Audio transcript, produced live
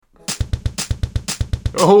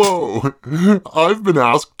Hello, I've been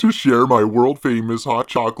asked to share my world-famous hot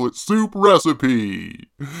chocolate soup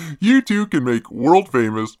recipe. You too can make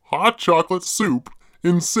world-famous hot chocolate soup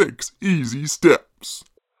in 6 easy steps.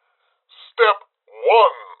 Step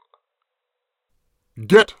 1.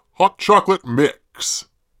 Get hot chocolate mix.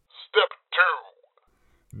 Step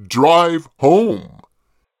 2. Drive home.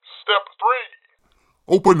 Step 3.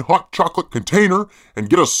 Open hot chocolate container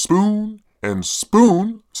and get a spoon and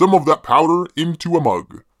spoon some of that powder into a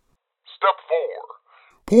mug. Step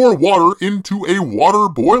 4. Pour water into a water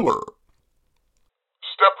boiler.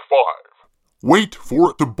 Step 5. Wait for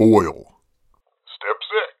it to boil. Step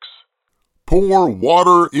 6. Pour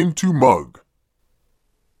water into mug.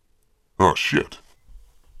 Oh, shit.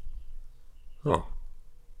 Oh.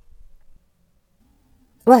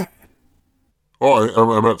 What?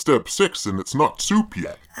 Oh, I'm at step 6 and it's not soup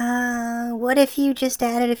yet. What if you just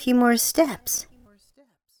added a few more steps?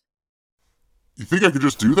 You think I could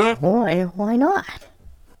just do that? Why not?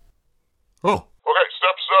 Oh. Okay,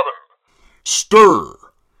 step 7. Stir.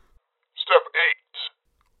 Step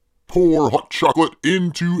 8. Pour hot chocolate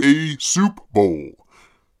into a soup bowl.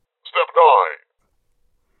 Step 9.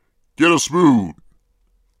 Get a spoon.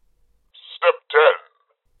 Step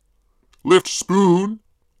 10. Lift spoon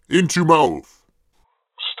into mouth.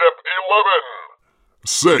 Step 11.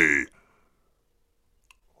 Say,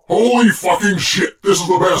 holy fucking shit, this is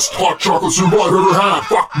the best hot chocolate soup I've ever had.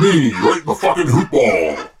 Fuck me, right in the fucking hoot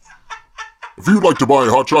ball. If you'd like to buy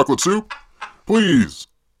hot chocolate soup, please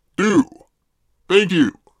do. Thank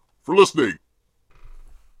you for listening.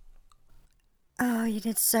 Oh, you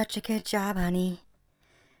did such a good job, honey.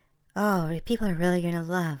 Oh, people are really gonna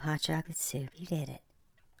love hot chocolate soup. You did it.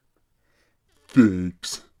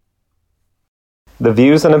 Thanks. The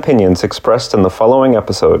views and opinions expressed in the following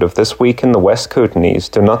episode of This Week in the West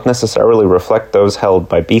Kootenays do not necessarily reflect those held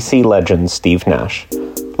by BC legend Steve Nash.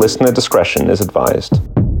 Listener discretion is advised.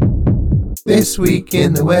 This Week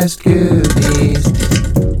in the West Kootenays.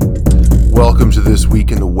 Welcome to This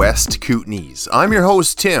Week in the West Kootenays. I'm your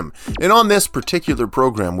host, Tim, and on this particular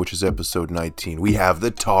program, which is episode 19, we have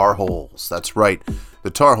the Tar Holes. That's right,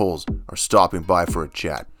 the Tar Holes are stopping by for a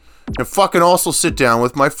chat. And fucking also sit down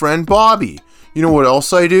with my friend Bobby. You know what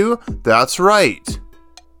else I do? That's right.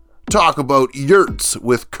 Talk about yurts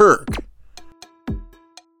with Kirk.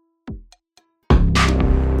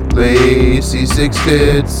 Lacy Six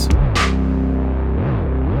Tits.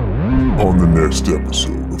 On the next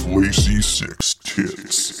episode of Lacy Six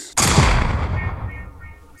Tits.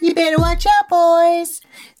 You better watch out, boys.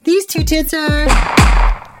 These 2 tits are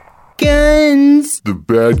guns. The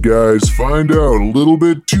bad guys find out a little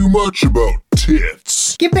bit too much about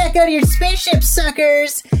tits. Get back out of your spaceship,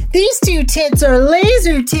 suckers. These 2 tits are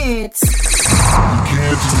laser tits. You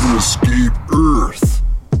can't even escape Earth.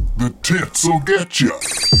 The tits will get you.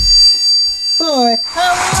 Boy,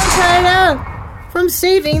 I'm tired out from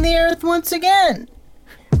saving the Earth once again.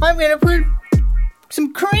 I'm gonna put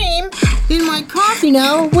some cream in my coffee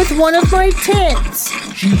now with one of my tits.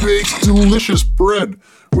 She bakes delicious bread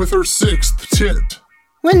with her 6th tit.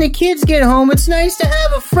 When the kids get home, it's nice to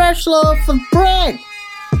have a fresh loaf of bread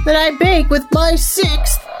that I bake with my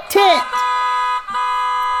 6th tit.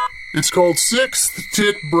 It's called 6th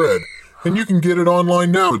Tit Bread, and you can get it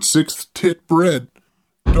online now at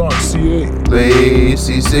 6thtitbread.ca.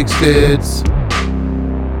 Lacy Six Tits.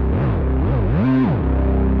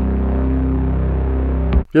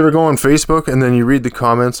 You ever go on Facebook and then you read the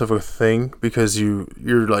comments of a thing because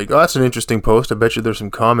you're like, oh, that's an interesting post. I bet you there's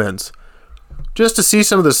some comments. Just to see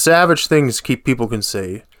some of the savage things people can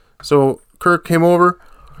say. So Kirk came over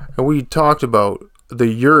and we talked about the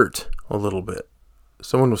yurt a little bit.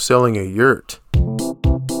 Someone was selling a yurt.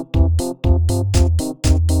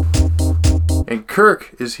 And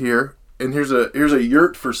Kirk is here, and here's a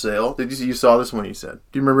yurt for sale. You saw this one, you said.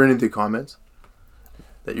 Do you remember any of the comments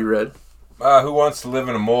that you read? Who wants to live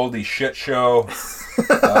in a moldy shit show?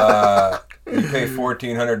 You pay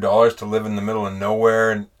 $1,400 to live in the middle of nowhere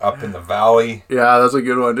and up in the valley. Yeah, that's a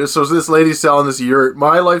good one. So this lady's selling this yurt.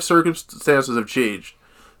 My life circumstances have changed.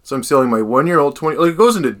 So I'm selling my 1-year-old, it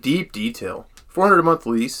goes into deep detail. $400 a month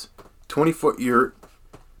lease, 20-foot yurt.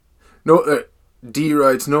 No, D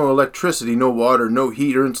writes, no electricity, no water, no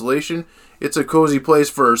heat or insulation. It's a cozy place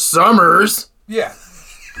for summers. Yeah.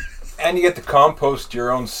 And you get to compost your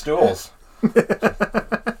own stools.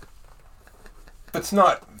 It's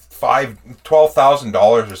not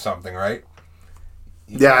 $12,000 or something, right?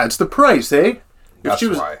 Yeah, it's the price, eh? That's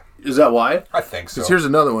why. Is that why? I think so. Because here's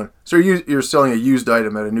another one. So you're selling a used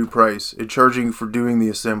item at a new price and charging for doing the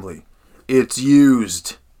assembly. It's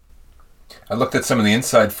used. I looked at some of the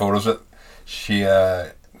inside photos. She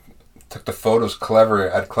took the photos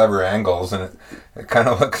at clever angles, and it kind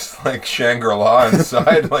of looks like Shangri-La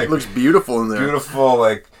inside. Like, It looks beautiful in there. beautiful,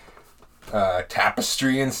 like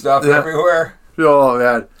tapestry and stuff everywhere. Oh,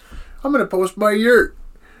 man. I'm going to post my yurt.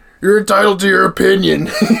 You're entitled to your opinion.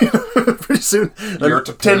 Pretty soon, Yurt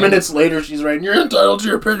 10 opinion? minutes later, she's writing, you're entitled to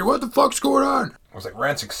your opinion. What the fuck's going on? I was like,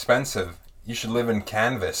 rent's expensive. You should live in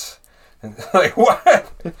canvas. And like,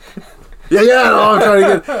 what? Yeah, no, I'm trying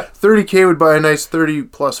to get 30K would buy a nice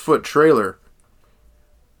 30-plus foot trailer.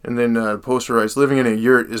 And then the poster writes, living in a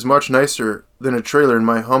yurt is much nicer than a trailer in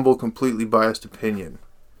my humble, completely biased opinion.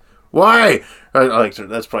 Why? I like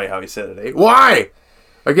that's probably how he said it, eh? Why?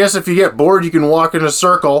 I guess if you get bored, you can walk in a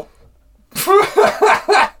circle.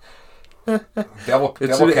 Devil an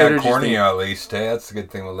can't energy corny thing. you at least, eh? That's the good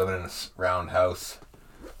thing with living in a round house.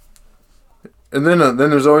 And then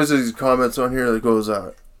there's always these comments on here that goes,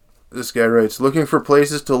 this guy writes, looking for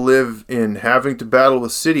places to live in, having to battle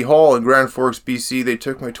with City Hall in Grand Forks, BC. They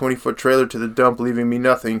took my 20-foot trailer to the dump, leaving me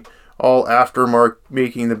nothing, all after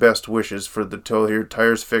making the best wishes for the tow here.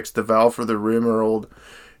 Tires fixed, the valve for the rim are old,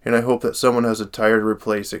 and I hope that someone has a tire to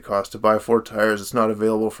replace. It costs to buy 4 tires. It's not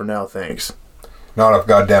available for now, thanks. Not a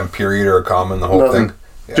goddamn period or a comma in the whole Nothing. thing.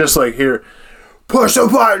 Yeah. Just like here, push a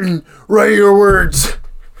button, write your words.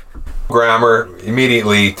 Grammar,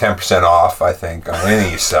 immediately 10% off, I think, on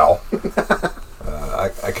anything you sell. I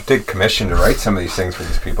could take commission to write some of these things for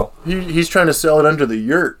these people. He's trying to sell it under the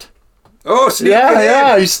yurt. Oh, sneaking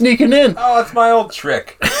in. he's sneaking in. Oh, that's my old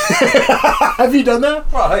trick. Have you done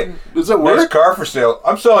that? Well, hey, Does that nice work? car for sale.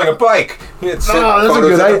 I'm selling a bike. It's Oh, that's a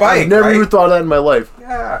good. I've never even thought of that in my life.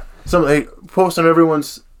 Yeah. Hey, post on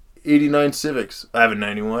everyone's 89 Civics. I have a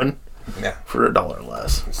 91 Yeah. for $1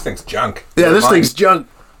 less. This thing's junk. Yeah, this Mine. thing's junk.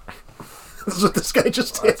 This is what this guy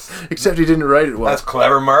just did. Except he didn't write it well. That's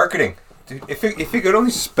clever marketing. Dude, if you could only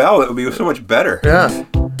spell it, would be so much better. Yeah.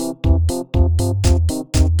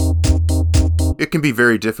 It can be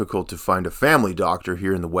very difficult to find a family doctor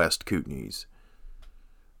here in the West Kootenays.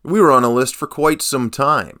 We were on a list for quite some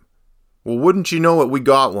time. Well, wouldn't you know it, we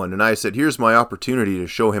got one, and I said, here's my opportunity to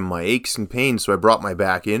show him my aches and pains. So I brought my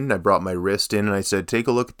back in, and I brought my wrist in, and I said, take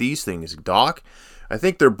a look at these things, Doc. I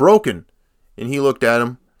think they're broken. And he looked at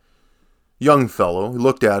him, young fellow, he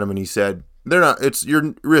looked at him and he said, they're not,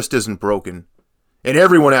 your wrist isn't broken. And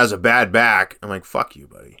everyone has a bad back. I'm like, fuck you,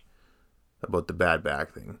 buddy, about the bad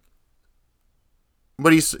back thing.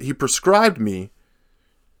 But he prescribed me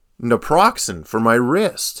naproxen for my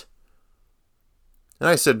wrist. And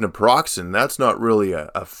I said, naproxen, that's not really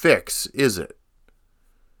a fix, is it?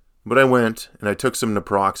 But I went and I took some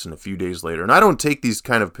naproxen a few days later. And I don't take these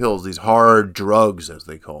kind of pills, these hard drugs as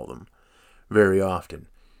they call them, very often.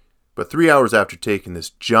 But 3 hours after taking this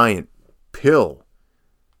giant pill,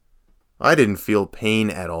 I didn't feel pain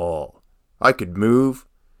at all. I could move.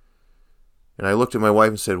 And I looked at my wife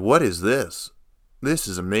and said, what is this? This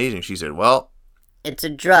is amazing. She said, well, It's a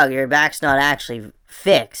drug. Your back's not actually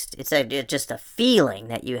fixed. It's just a feeling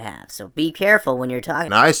that you have. So be careful when you're talking.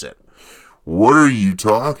 and I said, What are you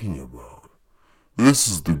talking about? This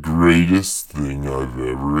is the greatest thing I've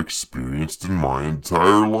ever experienced in my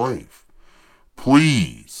entire life.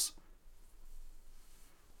 Please,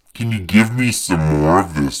 can you give me some more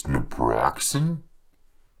of this naproxen?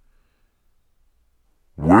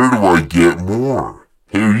 Where do I get more?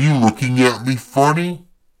 Hey, are you looking at me funny?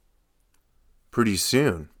 pretty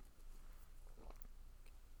soon.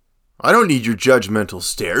 I don't need your judgmental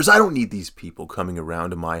stares. I don't need these people coming around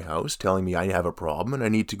to my house telling me I have a problem and I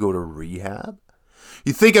need to go to rehab.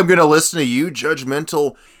 You think I'm going to listen to you,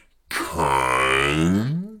 judgmental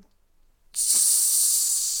Kind?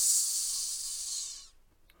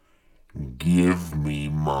 Give me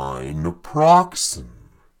my naproxen.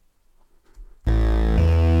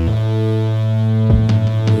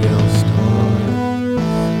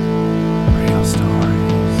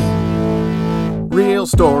 Real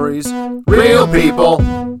stories, real people,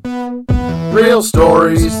 real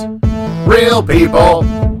stories, real people,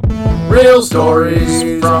 real stories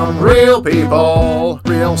from real people,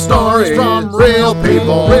 real stories from real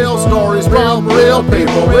people, real stories from real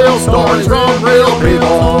people, real stories from real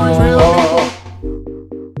people.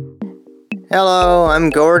 Hello, I'm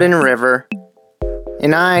Gordon River,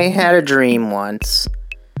 and I had a dream once.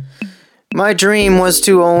 My dream was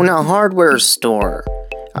to own a hardware store,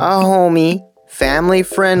 a homey,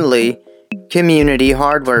 family-friendly community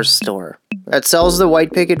hardware store that sells the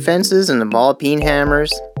white picket fences and the ball peen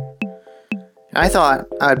hammers. I thought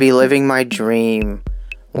I'd be living my dream,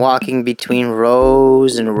 walking between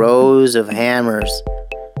rows and rows of hammers,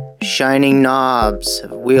 shining knobs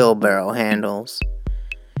of wheelbarrow handles,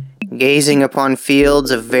 gazing upon fields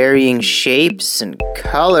of varying shapes and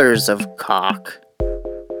colors of cock.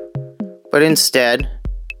 But instead,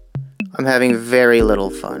 I'm having very little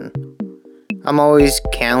fun. I'm always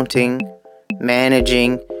counting,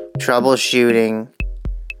 managing, troubleshooting.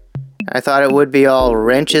 I thought it would be all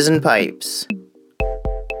wrenches and pipes.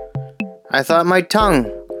 I thought my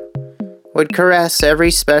tongue would caress every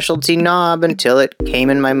specialty knob until it came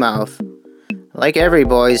in my mouth. Like every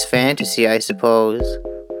boy's fantasy, I suppose.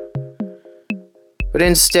 But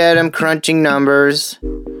instead, I'm crunching numbers,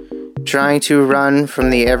 trying to run from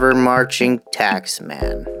the ever-marching tax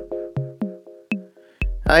man.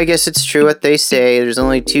 I guess it's true what they say, there's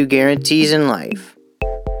only 2 guarantees in life.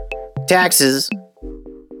 Taxes.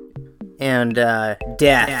 And, death.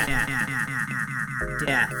 Death. Death. Death.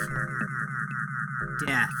 Death.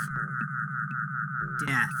 Death.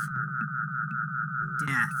 Death.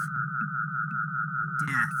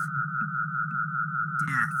 Death. Death. Death.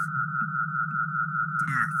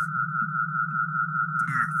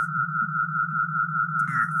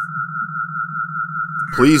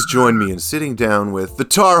 Please join me in sitting down with the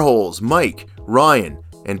Tar Holes, Mike, Ryan,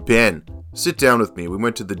 and Ben. Sit down with me. We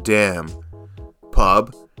went to the Dam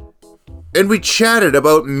pub, and we chatted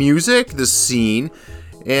about music, the scene,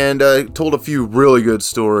 and told a few really good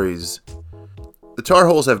stories. The Tar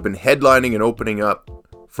Holes have been headlining and opening up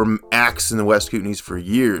from acts in the West Kootenays for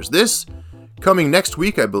years. This coming next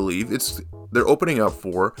week, I believe, they're opening up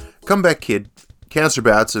for Comeback Kid, Cancer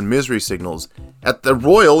Bats, and Misery Signals at the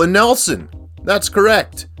Royal in Nelson. That's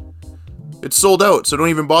correct. It's sold out, so don't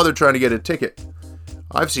even bother trying to get a ticket.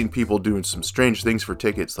 I've seen people doing some strange things for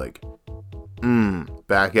tickets, like,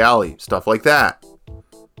 back alley, stuff like that.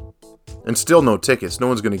 And still no tickets. No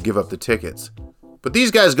one's going to give up the tickets. But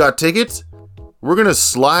these guys got tickets. We're going to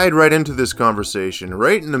slide right into this conversation,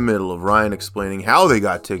 right in the middle of Ryan explaining how they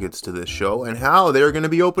got tickets to this show and how they're going to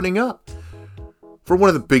be opening up for one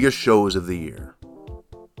of the biggest shows of the year.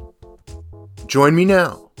 Join me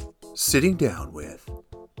now, sitting down with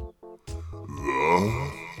The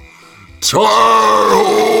Tar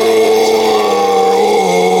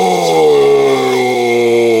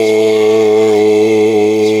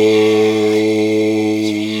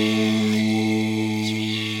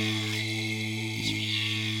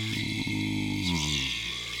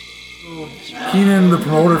Keenan, the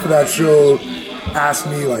promoter for that show, asked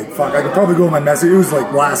me, like, fuck, I could probably go in my message. It was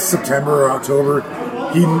like last September or October.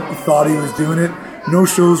 He thought he was doing it. No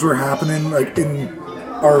shows were happening, like, in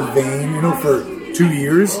our vein, you know, for 2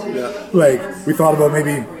 years. Yeah. Like, we thought about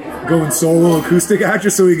maybe going solo acoustic act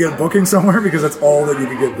just so we get booking somewhere, because that's all that you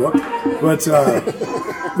could get booked. But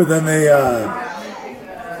then they,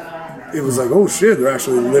 it was like, oh shit, they're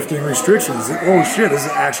actually lifting restrictions. Like, oh shit, this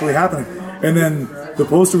is actually happening. And then the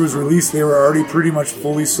poster was released. They were already pretty much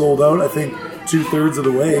fully sold out, I think 2/3 of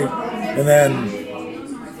the way. And then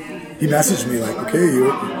he messaged me like, okay,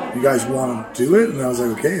 you guys want to do it? And I was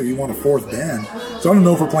like, okay, you want a 4th band. So I don't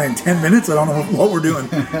know if we're playing 10 minutes. I don't know what we're doing.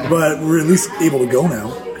 But we're at least able to go now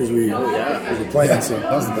because we're playing. Yeah, so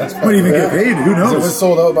that was the best part. Might even get paid. Who knows? It was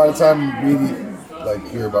sold out by the time we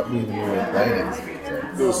hear about me when we were playing.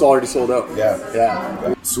 It was already sold out. Yeah.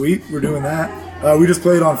 Sweet, we're doing that. We just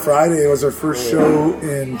played on Friday. It was our first show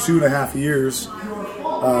in 2.5 years.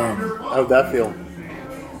 How'd that feel?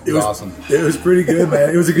 It was awesome. It was pretty good, man.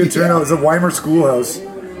 It was a good turnout. It was a Weimar Schoolhouse.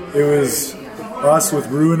 It was us with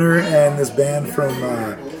Ruiner and this band from,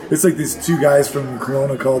 it's like these 2 guys from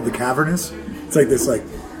Kelowna called The Cavernous. It's like this like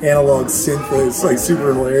analog synth. It's like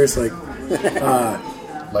super hilarious. Like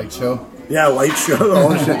Light show? Yeah, light show.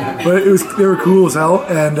 All shit. But they were cool as hell,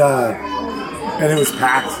 and it was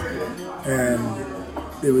packed, and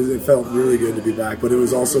it felt really good to be back. But it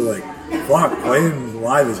was also like, fuck, playing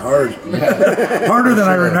live is hard. Harder than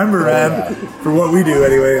I remember, man. For what we do,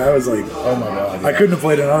 anyway. I was like, oh my god, yeah. I couldn't have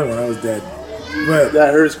played another one. I was dead. But yeah,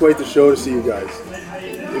 I heard it's quite the show to see you guys.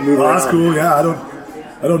 That's cool. Yeah, I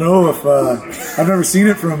don't know if I've never seen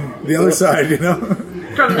it from the other side, you know.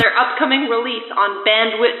 From their upcoming release on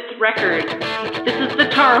Bandwidth Records, this is the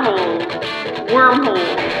Tar Holes, Wormhole.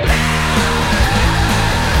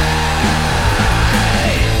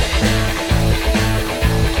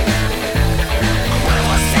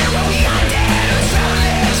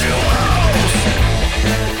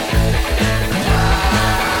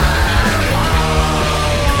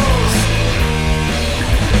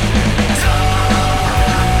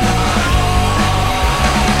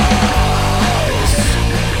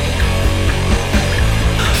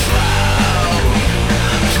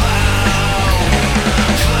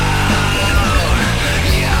 Fly.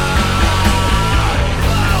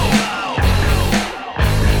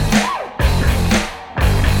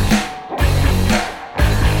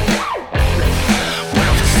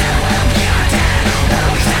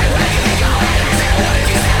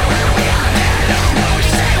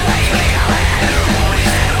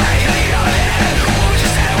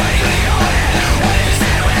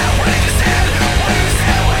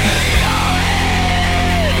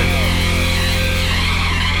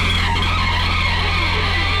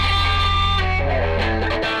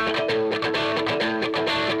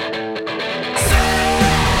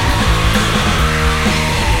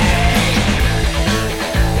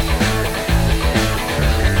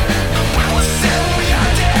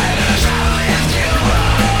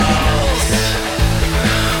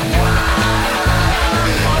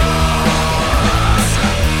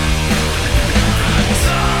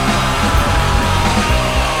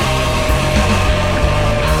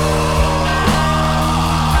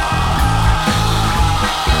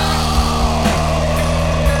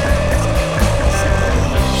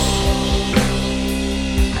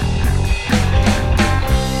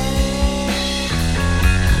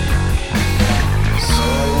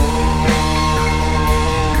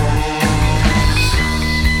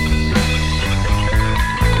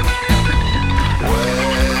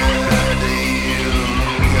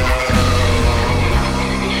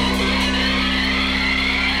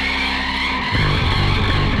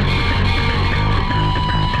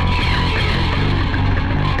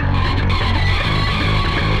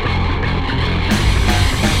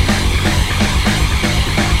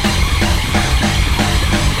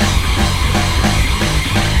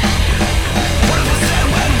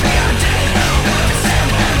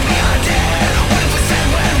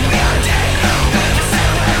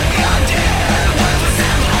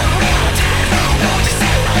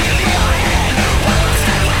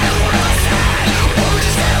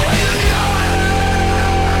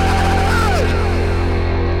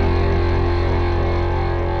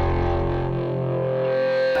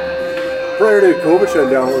 prior to COVID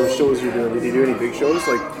shut down, what were the shows you were doing? Did you do any big shows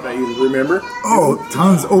like that you remember? Oh,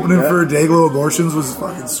 tons. Opening for Dayglow Abortions was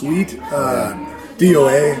fucking sweet.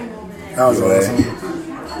 DOA, that was awesome.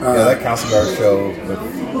 Yeah, that Castlegar show with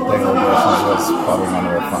Dayglow Abortions was probably one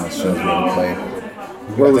of our funnest shows we ever played.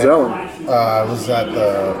 Where was that one? Was at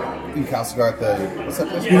in Castlegar at the, what's that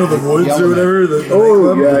place? You know, the Woods or whatever? The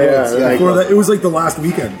Oh, nightclub? yeah. Before that, it was like the last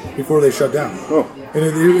weekend before they shut down. Oh. And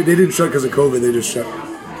they didn't shut because of COVID. They just shut.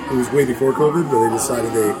 It was way before COVID, but they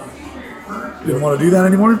decided they didn't want to do that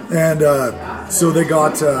anymore. And so they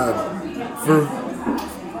got,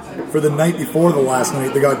 for the night before the last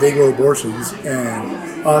night, they got Dayglow Abortions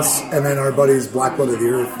and us, and then our buddies Black Blood of the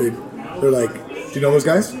Earth. They're like, do you know those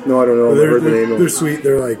guys? No, I don't know. They're sweet.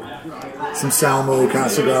 They're like some Salmo,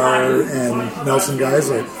 Castlegar, and Nelson guys,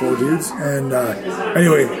 like 4 dudes. And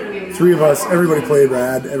anyway, 3 of us, everybody played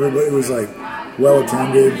rad. Everybody, it was like well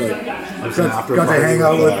attended. Like got to hang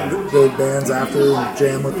out with the bands after and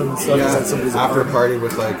jam with them and stuff. Yeah, after party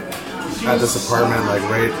with like at this apartment like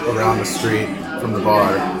right around the street from the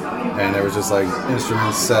bar, and there was just like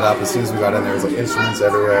instruments set up. As soon as we got in, there was like instruments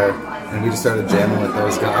everywhere, and we just started jamming with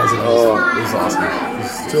those guys. And it was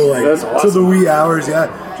awesome. Till the wee hours,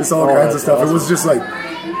 just all kinds of stuff. It was just like,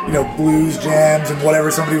 you know, blues jams and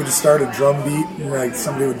whatever. Somebody would just start a drum beat and like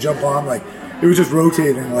somebody would jump on. Like it was just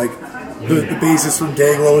rotating. Like the bassist from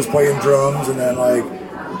Dayglow was playing drums, and then like,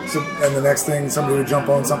 and the next thing somebody would jump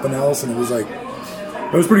on something else, and it was like,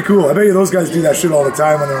 it was pretty cool. I bet you those guys do that shit all the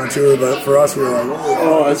time when they're on tour, but for us we were like,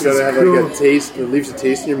 oh, it's gotta have cool. Like a taste, it leaves a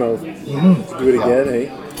taste in your mouth. Mm-hmm. To do it again, eh?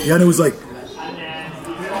 Yeah, and it was like,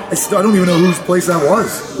 I don't even know whose place that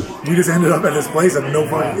was. We just ended up at this place. I had no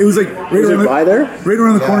fun. It was like right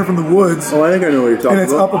around the corner from the Woods. Oh, I think I know what you're talking about.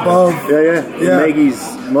 And it's up above. Yeah. Maggie's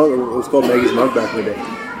Mug. It was called Maggie's Mug back in the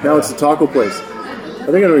day. Now it's a taco place. I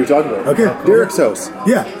think I know what you're talking about. Okay. Derek's house.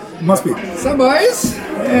 Yeah, must be. Some boys.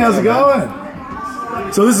 Hey, how's it going?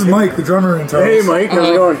 So this is Mike, the drummer in town. Hey, Mike. How's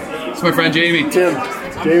it going? It's my friend Jamie. Tim.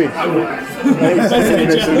 Jamie. How's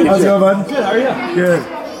it going, bud? Good. How are you? Good.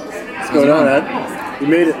 What's going on, Ed? You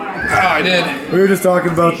made it. I did. We were just talking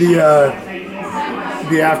about the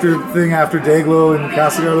after thing after Dayglow and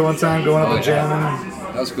Castlegar the one time, going up and jamming.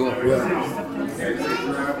 That was cool. Yeah.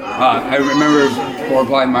 I remember poor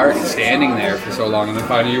blind Mark standing there for so long, and then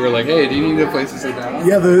finally you were like, "Hey, do you need a place to sit down?"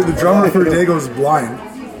 Yeah, the drummer for Dayglow is blind.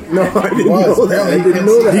 No, I didn't know that. I didn't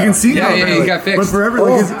know that. He can see now. Yeah, he got fixed. But forever,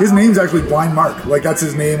 like his name's actually Blind Mark. Like that's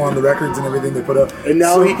his name on the records and everything they put up. And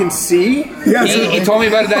now he can see? Yeah. He told me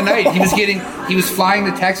about it that night. He was flying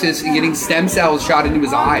to Texas and getting stem cells shot into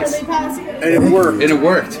his eyes. And it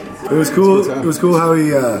worked. It was cool. It was cool how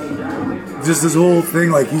he just this whole thing,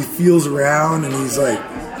 like he feels around and he's like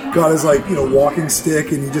got his like, you know, walking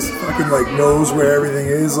stick and he just fucking like knows where everything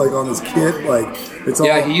is, like on his kit, like it's all.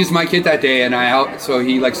 Yeah, he used my kit that day, and so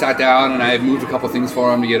he like sat down and I moved a couple things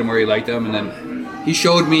for him to get him where he liked them, and then he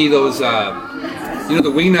showed me those, you know,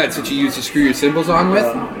 the wing nuts that you use to screw your cymbals on with.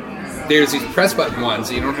 There's these press button ones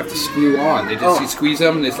that you don't have to screw on. They just you squeeze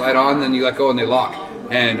them and they slide on, then you let go and they lock.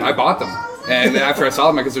 And I bought them, and after I saw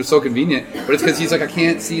them, because they're so convenient. But it's because he's like, I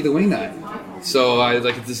can't see the wing nut, so I was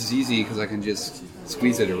like, this is easy because I can just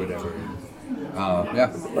squeeze it or whatever.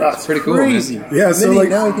 That's pretty cool. Crazy. Man. Yeah, so like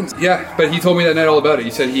now but he told me that night all about it.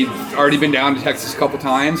 He said he'd already been down to Texas a couple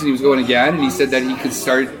times and he was going again, and he said that he could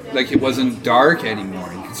start, like, it wasn't dark anymore.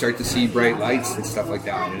 He could start to see bright lights and stuff like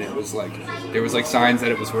that, and it was like there was like signs that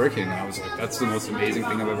it was working. And I was like, that's the most amazing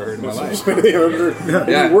thing I've ever heard in my life.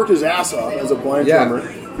 He worked his ass off as a blind drummer.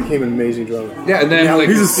 Became an amazing drummer. Yeah, and then like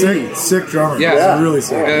he's a sick drummer. Yeah, he's really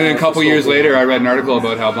sick. And then a couple years later, I read an article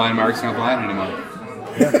about how Blind Mark's not blind anymore.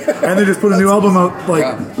 Yeah. And they just put a new album out like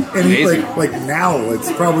like now.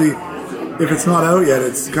 It's probably, if it's not out yet,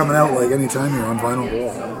 it's coming out like anytime you're on vinyl.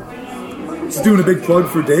 Just doing a big plug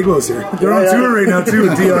for Dayglows here. They're on tour right now too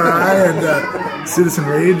with DRI and Citizen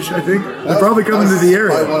Rage. I think they're probably coming to the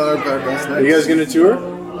area. Are you guys going to tour?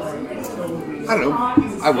 I don't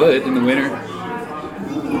know. I would in the winter.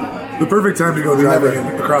 The perfect time to go driving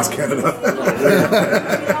across Canada.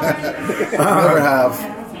 Never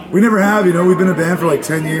have. We never have, you know, we've been a band for like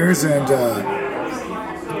 10 years, and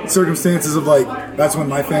circumstances of like, that's when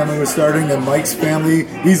my family was starting, and Mike's family,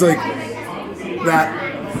 he's like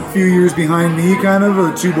that few years behind me, kind of,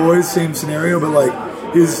 the 2 boys, same scenario, but like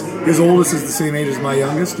his oldest is the same age as my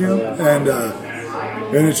youngest, you know,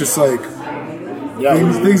 and it's just like,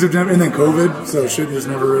 things have done, and then COVID, so shit just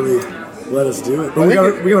never really let us do it. But we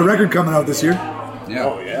got a record coming out this year. Yeah.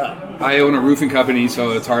 Oh, yeah. I own a roofing company,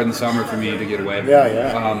 so it's hard in the summer for me to get away. Yeah. I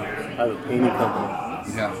have a painting company.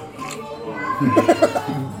 Yeah.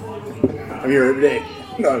 I'm here every day.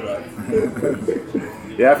 No.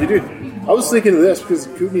 Yeah, if you do. I was thinking of this because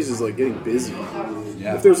Kootenays is like getting busy.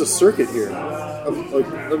 Yeah. If there's a circuit here, like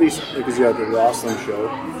at least because you have the Roslyn show.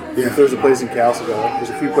 Yeah. If there's a place in Castlegar, there's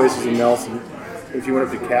a few places in Nelson. If you went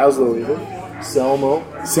up to Caslow even, Selmo,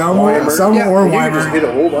 Selmo or you Weimer. just hit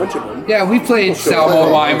a whole bunch of them. Yeah, we played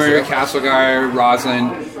Selmo, Weimer, Castlegar,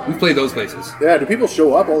 Roslyn. We played those places. Yeah, do people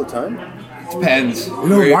show up all the time? Depends. You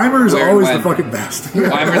know, Weimer's always the fucking best.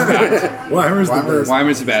 Weimer's the best. Weimer's the best.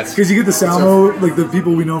 Weimer's the best. Because you get the Salmo, like the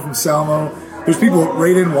people we know from Salmo. There's people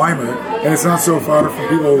right in Weimer, and it's not so far from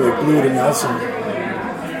people like Blue and Nelson.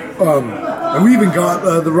 And we even got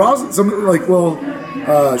the Roslyn,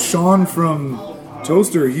 Sean from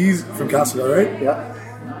Toaster, he's from Castlegar, right?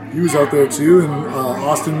 Yeah. He was out there too, and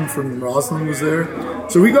Austin from Roslyn was there.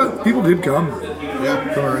 So we got, people did come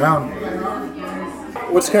around.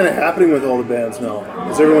 What's kind of happening with all the bands now?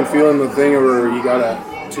 Is everyone feeling the thing where you gotta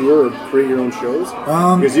tour or create your own shows?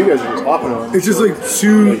 Because you guys are just hopping on. It's just like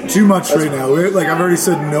too much right now. Like I've already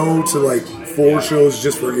said no to like 4 shows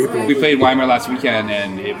just for April. We played Weimer last weekend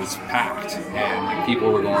and it was packed and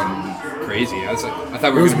people were going crazy. I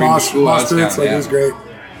thought we were going to bring the school out down. It was great.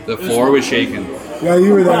 The floor was shaking. Yeah,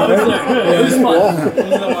 you were there, right? It was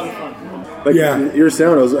fun. Like your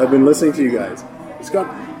sound, I've been listening to you guys. It's got.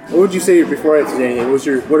 What would you say before I say anything?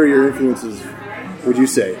 What are your influences? Would you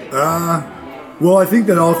say? Well, I think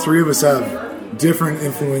that all 3 of us have different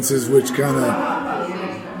influences, which kind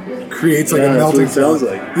of creates like a melting pot. Sounds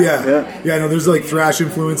like. Yeah. No, there's like thrash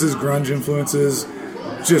influences, grunge influences,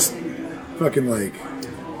 just fucking like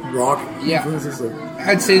rock influences. Like.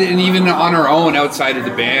 I'd say that, and even on our own, outside of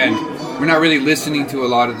the band, we're not really listening to a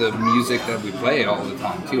lot of the music that we play all the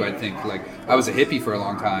time too. I think like I was a hippie for a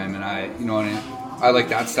long time, and I like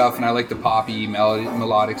that stuff, and I like the poppy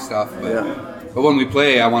melodic stuff. But when we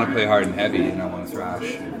play, I want to play hard and heavy, and I want to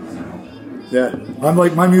thrash. Yeah, I'm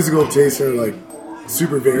like, my musical tastes are like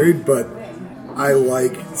super varied, but I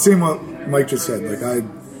like same what Mike just said. Like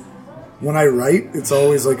when I write, it's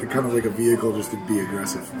always like a kind of like a vehicle just to be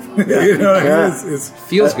aggressive. Yeah. You know what I mean? It's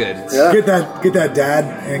feels good. Get that dad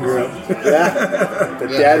anger up. The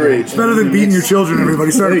dad rage. It's better than beating your children.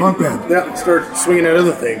 Everybody start a punk band. Yeah, start swinging at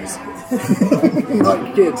other things.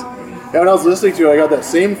 Not kids. Yeah, when I was listening to it, I got that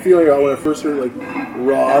same feeling about when I first heard like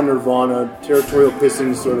Raw, Nirvana, Territorial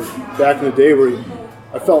Pistons, sort of back in the day, where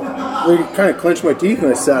I felt really kind of clenched my teeth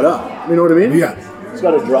and I sat up. You know what I mean? Yeah. It's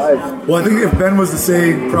got to drive. Well, I think if Ben was to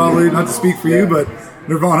say, probably not to speak for you, but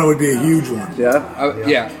Nirvana would be a huge one.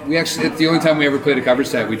 Yeah. We actually, it's the only time we ever played a cover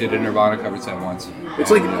set. We did a Nirvana cover set once.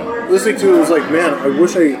 It's like listening to it was like, man, I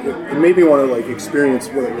wish it made me want to like experience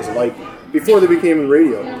what it was like before they became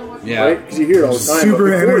radio. Yeah, right? Because you hear it all the time.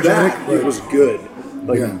 Super but before energetic. That, it was good.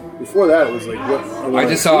 Before that, it was like what? I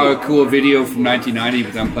just saw a cool video from 1990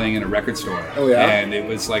 with them playing in a record store. Oh yeah, and it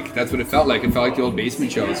was like that's what it felt like. It felt like the old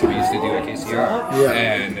basement shows that we used to do at KCR. Yeah,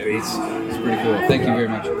 and it's pretty cool. Thank you very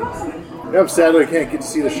much. Yeah, I'm sad that I can't get to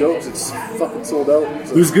see the show because it's fucking sold out.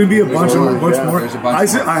 So there's going to be a bunch more. There's a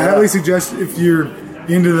bunch more. I highly suggest if you're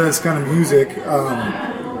into this kind of music.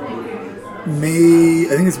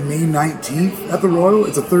 I think it's May 19th at the Royal.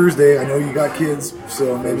 It's a Thursday. I know you got kids,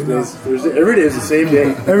 so maybe not. Thursday. Every day is the same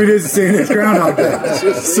day. Every day is the same day. It's Groundhog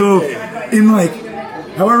Day. So, in like,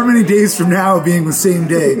 however many days from now being the same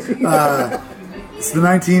day, it's the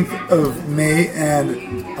 19th of May, and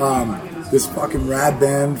this fucking rad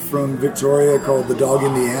band from Victoria called The Dog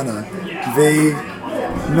Indiana, they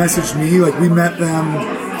messaged me. Like, we met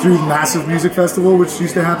them through Massive Music Festival, which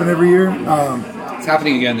used to happen every year. It's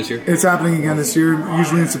happening again this year. It's happening again this year,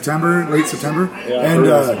 usually in September, late September. Yeah,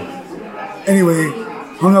 and anyway,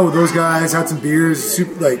 hung out with those guys, had some beers,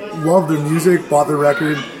 loved their music, bought their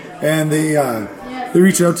record, and they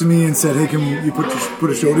reached out to me and said, "Hey, can you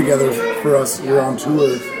put a show together for us? We're on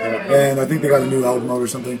tour," and I think they got a new album out or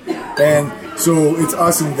something. And so it's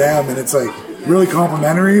us and them, and it's like really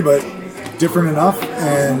complimentary, but different enough.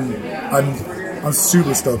 And I'm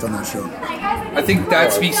super stoked on that show. I think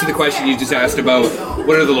that speaks to the question you just asked about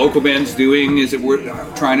what are the local bands doing? Is it worth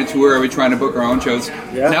trying to tour? Are we trying to book our own shows?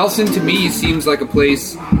 Yeah. Nelson to me seems like a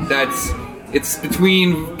place it's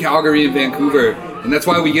between Calgary and Vancouver, and that's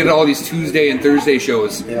why we get all these Tuesday and Thursday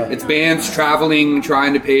shows. Yeah. It's bands traveling,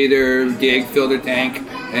 trying to pay their gig, fill their tank,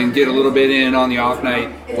 and get a little bit in on the off night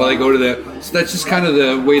while they go to so that's just kind of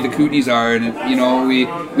the way the Kootenays are, and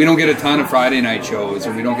we don't get a ton of Friday night shows,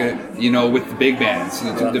 or we don't get with the big bands,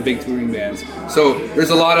 the big touring bands. So there's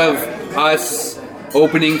a lot of us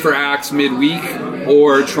opening for acts midweek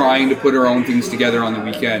or trying to put our own things together on the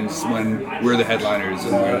weekends when we're the headliners.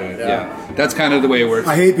 And that's kind of the way it works.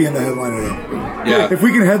 I hate being the headliner though. Yeah. If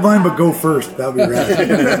we can headline but go first, that would be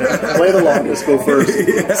rad. Play the longest, go first.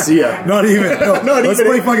 See ya. Not even. No, let's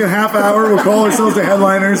play fucking half hour. We'll call ourselves the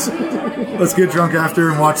headliners. Let's get drunk after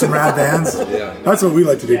and watch some rad bands. Yeah. That's what we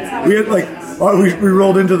like to do. We had we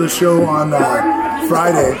rolled into the show on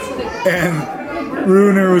Friday, and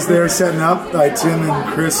Ruiner was there setting up. Tim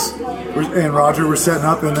and Chris and Roger were setting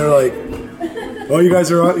up, and they're like, "Oh, you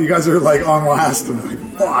guys are like on last." And I'm like,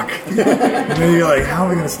 "Fuck!" And then you're like, "How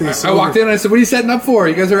am I gonna stay sober?" I walked in and I said, "What are you setting up for?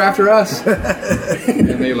 You guys are after us."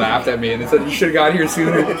 And they laughed at me and they said, "You should have got here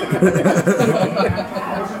sooner."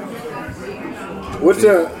 What's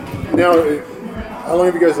now? How long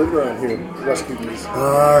have you guys lived around here, West Kootenays?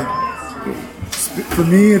 For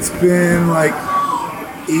me, it's been like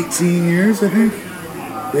 18 years, I think.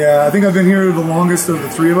 Yeah, I think I've been here the longest of the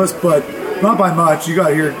three of us, but not by much. You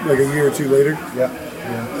got here like a year or two later. Yeah.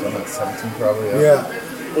 So I'm at 17 probably. Yeah.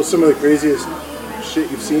 What's some of the craziest shit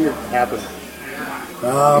you've seen happen?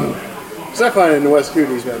 Because I find in the West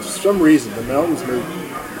Kootenays, man, for some reason, the mountains make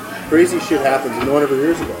crazy shit happens and no one ever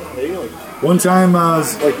hears about it. Hey, like, one time I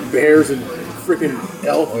was... Like bears and freaking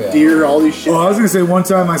elk, deer, all these shit. Oh, I was going to say one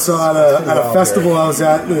time I saw at a festival I was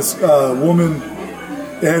at, this woman,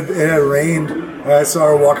 it had rained, and I saw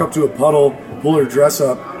her walk up to a puddle, pull her dress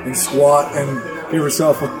up, and squat, and give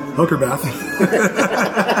herself a hooker bath.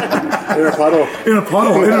 In a puddle? In a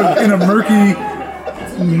puddle. In a murky,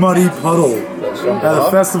 muddy puddle. At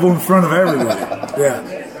a festival in front of everybody. Yeah.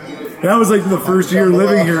 That was like the first year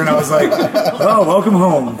living here, and I was like, oh, welcome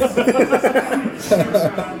home.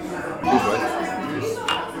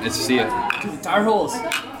 Nice to see you. Tar holes.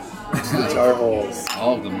 Tar holes.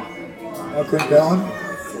 All of them. I'll take that one.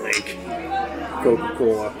 Flake.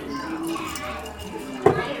 Coca-Cola.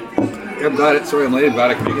 Yeah, I'm glad sorry I'm late. I'm glad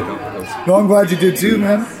I could make it though. No, I'm glad you did too,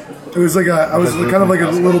 man. It was like I was kind of like a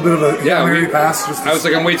little bit of a pass. I was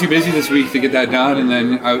like, I'm way too busy this week to get that done, and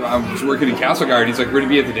then I was working in Castlegar, and he's like, we're going to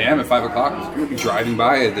be at the dam at 5 o'clock. I was going to be driving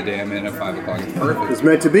by at the dam and at 5 o'clock. It's perfect. It was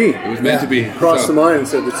meant to be. It was meant to be. Crossed the mind and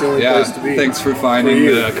said it's the only place to be. Thanks for finding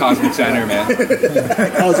the Cosmic Center, man.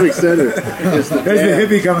 Cosmic Center. There's the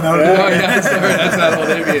hippie coming out. Oh, yeah, sorry, that's that old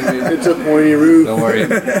hippie. It's a pointy roof. Don't worry.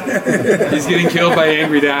 He's getting killed by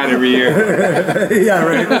Angry Dad every year. Yeah,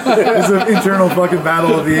 right. It's an internal fucking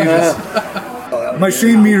battle of the ages. My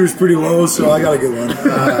shame meter is pretty low, so I got a good one.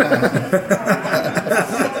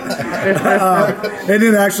 And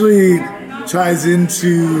it actually ties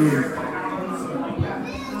into...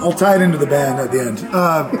 I'll tie it into the band at the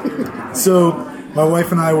end. So my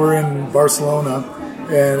wife and I were in Barcelona,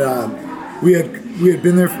 and we had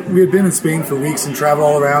been there. We had been in Spain for weeks and traveled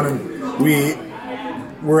all around, and we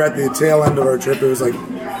were at the tail end of our trip. It was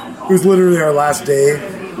literally our last day.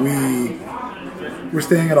 We were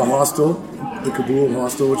staying at a hostel, the Kabul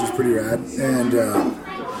hostel, which is pretty rad. And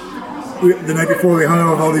the night before, we hung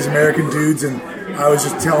out with all these American dudes, and I was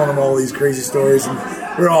just telling them all these crazy stories, and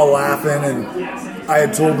we were all laughing. And I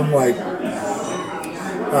had told them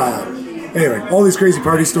anyway, all these crazy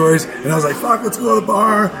party stories, and I was like, "Fuck, let's go to the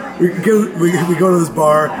bar." We go to this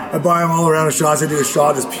bar. I buy them all around of shots. I do a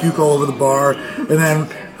shot, just puke all over the bar, and then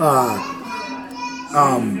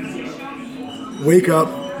wake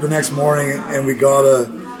up the next morning, and we gotta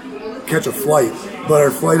catch a flight, but our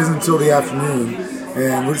flight isn't until the afternoon,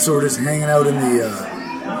 and we're just hanging out in the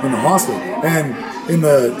hostel and in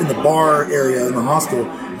the bar area in the hostel,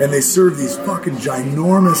 and they serve these fucking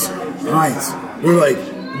ginormous pints. They're like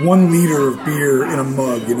 1 liter of beer in a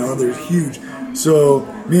mug, they're huge. So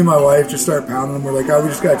me and my wife just start pounding them. We're like, we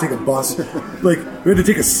just gotta take a bus. Like we had to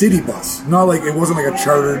take a city bus, not like it wasn't like a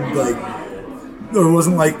chartered it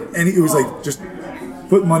wasn't like any. It was like just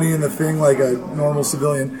put money in the thing like a normal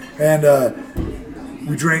civilian, and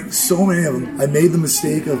we drank so many of them. I made the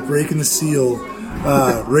mistake of breaking the seal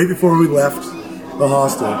right before we left the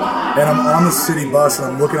hostel, and I'm on the city bus, and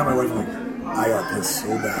I'm looking at my wife, I'm like, I got pissed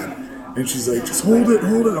so bad, and she's like, just hold it.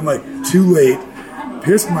 I'm like, too late.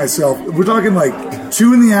 Pissed myself. We're talking like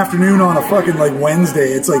 2 in the afternoon on a fucking like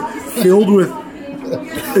Wednesday. It's like filled with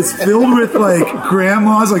like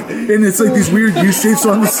grandmas, like, and it's like these weird U-shapes.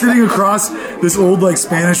 So I'm just sitting across this old like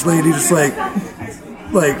Spanish lady, just like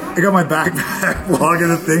I got my backpack logging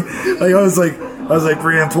the thing. Like I was like,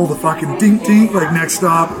 Brian told the fucking dink dink, like next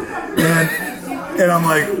stop, and I'm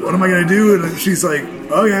like, what am I gonna do? And she's like,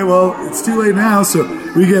 okay, well, it's too late now. So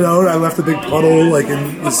we get out. I left a big puddle like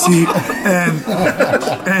in the seat, and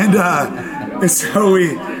so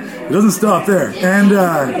it doesn't stop there, and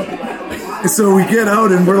so we get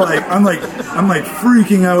out, and we're like, I'm like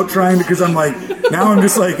freaking out trying to, because I'm like, Now I'm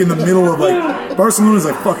just like in the middle of like Barcelona's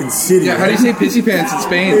like fucking city. Yeah, how do you say pissy pants in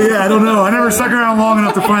Spain? Yeah, I don't know. I never stuck around long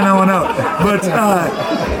enough to find that one out. But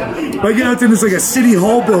I get out to this like a city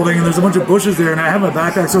hall building, and there's a bunch of bushes there, and I have my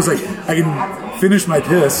backpack, so it's like I can finish my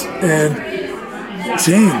piss and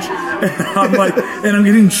change. And I'm like, and I'm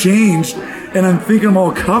getting changed, and I'm thinking I'm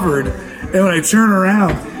all covered, and when I turn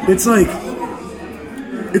around, it's like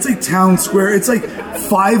town square. It's like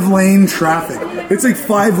 5-lane traffic. It's like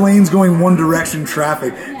 5 lanes going one direction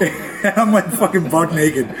traffic. And I'm like fucking buck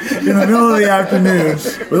naked in the middle of the afternoon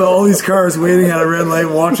with all these cars waiting at a red light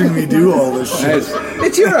watching me do all this shit. Nice.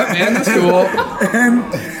 It's Europe, man. That's cool. And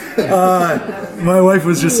my wife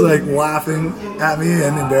was just like laughing at me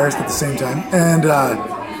and embarrassed at the same time. And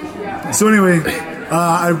so anyway,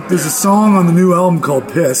 there's a song on the new album called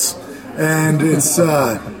Piss. And it's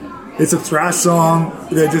a thrash song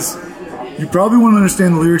that just, you probably won't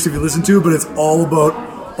understand the lyrics if you listen to it, but it's all about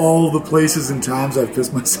all the places and times I've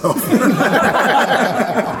pissed myself. And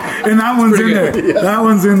that one's in there. Yeah. That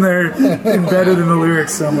one's in there, embedded in the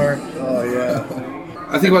lyrics somewhere. Oh, yeah.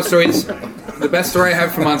 I think about stories. The best story I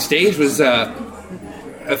have from on stage was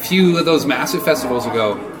a few of those Massive festivals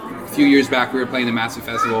ago. A few years back, we were playing the Massive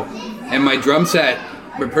Festival, and my drum set,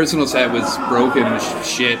 my personal set, was broken as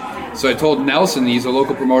shit. So I told Nelson, he's a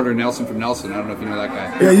local promoter, Nelson from Nelson. I don't know if you know that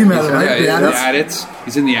guy. Yeah, you met him, right? Yeah, the Adits.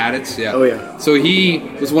 He's in the Adits, yeah. Oh, yeah. So he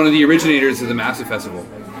was one of the originators of the Massive Festival.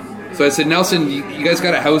 So I said, Nelson, you guys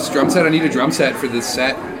got a house drum set? I need a drum set for this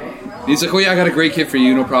set. And he's like, oh yeah, I got a great kit for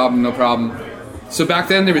you, no problem, no problem. So back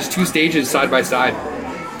then there was 2 stages side by side.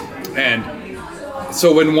 And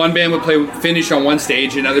so when one band would finish on one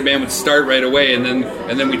stage, another band would start right away, and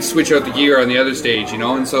then we'd switch out the gear on the other stage, you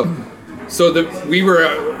know? And so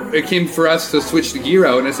it came for us to switch the gear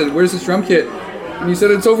out, and I said, where's this drum kit? And he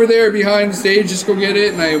said, it's over there behind the stage, just go get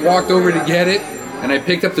it. And I walked over to get it, and I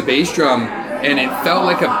picked up the bass drum, and it felt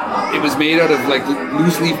like it was made out of like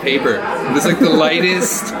loose leaf paper. It was like the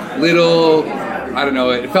lightest little, I don't know,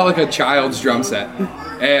 it felt like a child's drum set.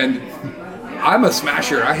 And I'm a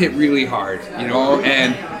smasher, I hit really hard, you know,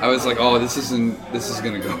 and I was like, oh, this is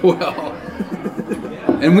gonna go well.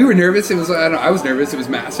 And we were nervous. It was, I was nervous. It was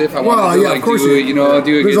Massive. I wanted to of course do a good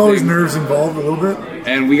thing. There's always nerves involved a little bit.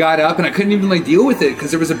 And we got up, and I couldn't even deal with it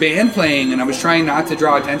because there was a band playing, and I was trying not to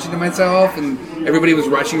draw attention to myself, and everybody was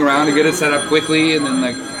rushing around to get it set up quickly. And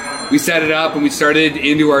then we set it up, and we started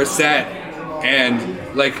into our set, and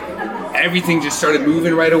everything just started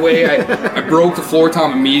moving right away. I broke the floor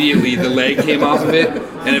tom immediately. The leg came off of it,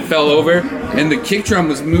 and it fell over. And the kick drum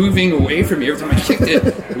was moving away from me. Every time I kicked it,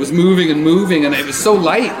 it was moving and moving, and it was so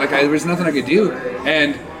light. There was nothing I could do.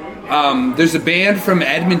 And there's a band from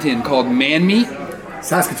Edmonton called Man Meat.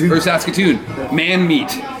 Saskatoon. Man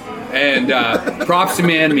Meat. And props to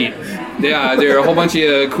Man Meat. They're a whole bunch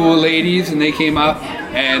of cool ladies, and they came up,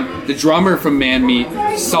 and the drummer from Man Meat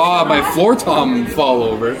saw my floor tom fall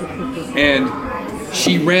over, and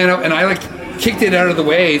she ran up, and I kicked it out of the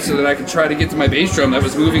way so that I could try to get to my bass drum that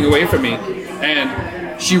was moving away from me.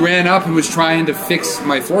 And she ran up and was trying to fix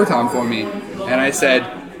my floor tom for me. And I was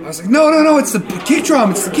like, no, it's the kick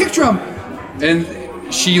drum, And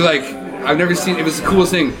she I've never seen, it was the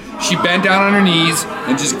coolest thing. She bent down on her knees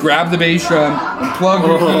and just grabbed the bass drum and plugged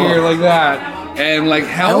it here like that, and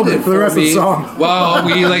held it for the rest me of the song. while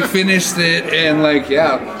we finished it, and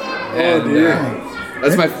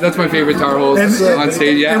that's my favorite Tar Holes on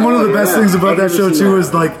stage. Yeah. And one of the best things about that show too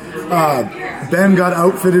is Ben got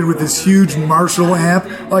outfitted with this huge Marshall amp.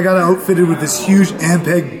 I got outfitted with this huge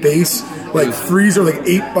Ampeg bass, freezer,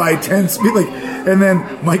 8x10 speed, and then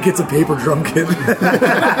Mike gets a paper drum kit.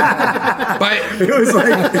 But it was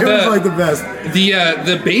the best.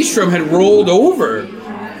 The bass drum had rolled over,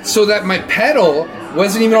 so that my pedal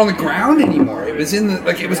wasn't even on the ground anymore. It was in the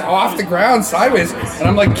it was off the ground sideways, and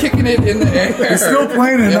I'm kicking it in the air. You're still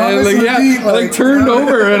playing it, I turned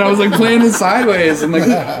over, and I was playing it sideways, and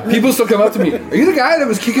people still come up to me. Are you the guy that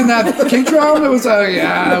was kicking that kick drum? It was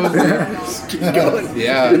yeah, I was keep going.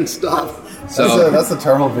 Yeah, didn't stop. So that's the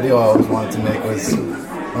Tar Hole video I always wanted to make.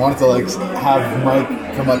 I wanted to have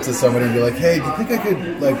Mike come up to somebody and be like, "Hey, do you think I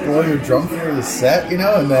could borrow your drum for the set?"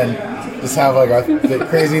 And then just have a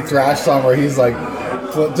crazy thrash song where he's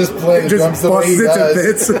just playing the drums the way he does.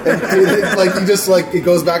 You just it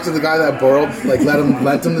goes back to the guy that borrowed,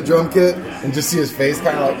 lent him the drum kit, and just see his face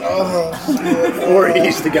kind of oh. Or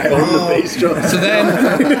he's the guy holding the bass drum. So then.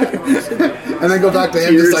 And then go back to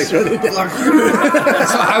him, just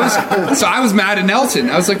So I was mad at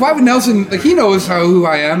Nelson. I was like, why would Nelson, he knows who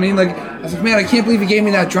I am. I was like, man, I can't believe he gave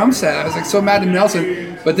me that drum set. I was so mad at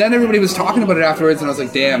Nelson. But then everybody was talking about it afterwards, and I was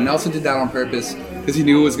like, damn, Nelson did that on purpose. because he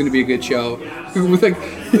knew it was going to be a good show. With like,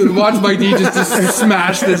 watch Mike D just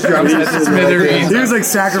smash this drum set to smithereens. He was like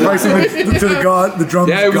sacrificing to the god, the drum.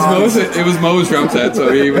 Yeah, it was Mo's drum set,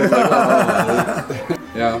 so he was like,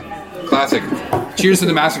 yeah, classic. Cheers to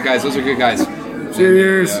the Master guys; those are good guys.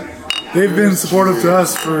 Cheers. They've been supportive to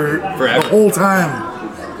us for the whole time.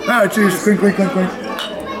 Ah, cheers! Clink, clink, clink, clink.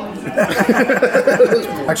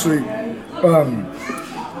 Actually,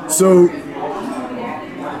 so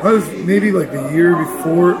that was maybe like the year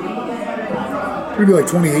before, maybe like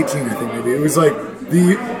 2018, I think. Maybe it was like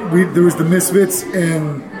there was the Misfits,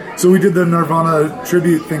 and so we did the Nirvana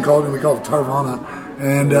tribute thing we called it Tarvana,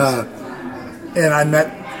 and I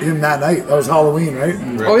met him that night. That was Halloween, right?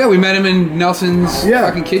 Oh yeah, we met him in Nelson's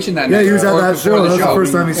fucking kitchen that night. Yeah, he was at that show. That was the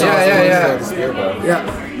first time he saw us.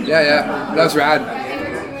 Yeah. That was rad.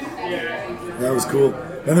 That was cool.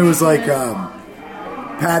 Then there was like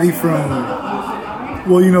Patty from,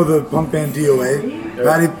 well, you know the punk band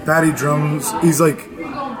DOA. Patty drums. He's like,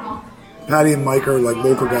 Patty and Mike are like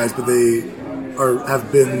local guys, but they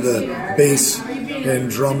have been the bass and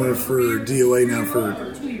drummer for DOA now for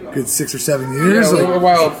a good 6 or 7 years. Yeah, a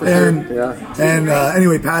while for sure. And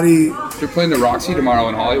anyway, Patty. They're playing the Roxy tomorrow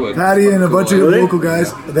in Hollywood. Patty and a bunch of local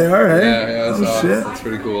guys. They are, hey? Yeah, shit. That's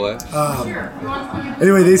pretty cool, eh?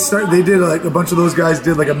 Anyway, they did like a bunch of those guys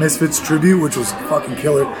did like a Misfits tribute, which was fucking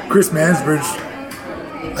killer. Chris Mansbridge,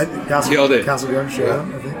 killed it. Castle Garden show.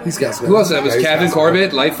 I think he's Castle. Who else? That was Kevin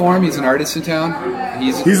Corbett, Lifeform. He's an artist in town.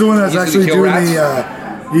 He's the one that's actually doing Rats.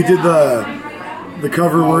 he did the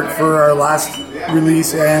cover work for our last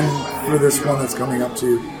release and for this one that's coming up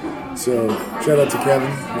too. So shout out to Kevin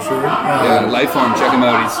for sure. Yeah, Lifeform, check him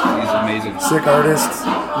out. He's amazing. Sick artist,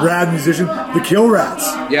 rad musician. The Kill Rats.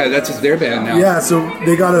 Yeah, that's their band now. Yeah, so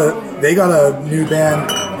they got a new band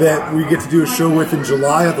that we get to do a show with in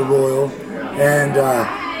July at the Royal, and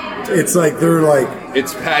it's like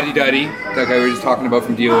it's Paddy Duddy, that guy we were just talking about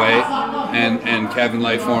from DOA, and Kevin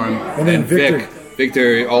Lifeform, and then Victor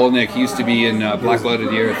Olnick used to be in Black Blood of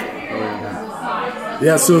the Earth.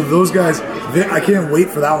 Yeah, so those guys, I can't wait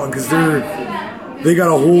for that one because they got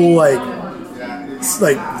a whole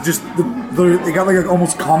they got like an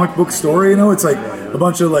almost comic book story, you know? It's like a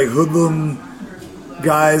bunch of like hoodlum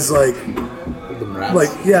guys they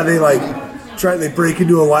they break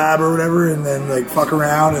into a lab or whatever and then like fuck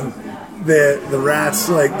around, and the rats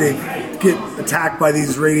they get attacked by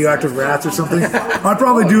these radioactive rats or something. I'm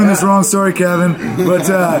probably doing this wrong, sorry Kevin,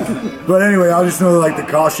 but anyway, I just know like the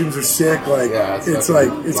costumes are sick, it's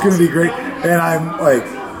gonna be great, and I'm like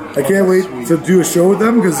I can't wait to do a show with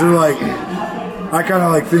them because they're like, I kind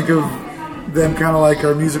of like think of them kind of like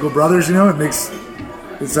our musical brothers, you know? It's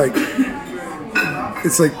like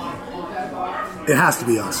it has to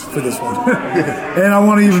be us for this one. And I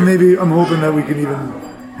want to even I'm hoping that we can even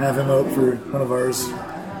have him out for one of ours.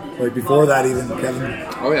 Like before that, even Kevin.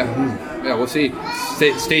 Oh yeah, yeah. We'll see.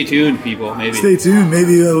 Stay tuned, people. Maybe stay tuned.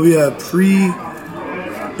 Maybe it'll be a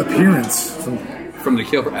appearance from the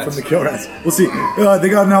Kill Rats. From the Kill Rats. We'll see. They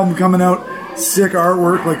got an album coming out. Sick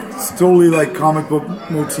artwork, like totally like comic book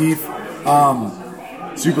motif.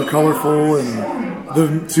 Super colorful, and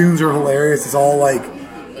the tunes are hilarious. It's all like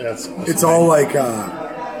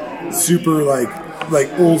super like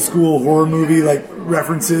old school horror movie like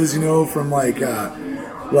references, you know, from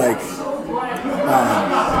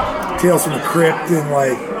Tales from the Crypt and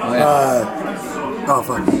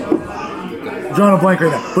I'm drawing a blank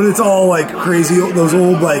right now, but it's all like crazy, those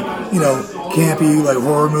old like, you know, campy like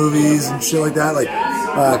horror movies and shit like that, like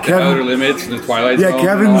Kevin, Outer Limits and the Twilight Zone. Yeah,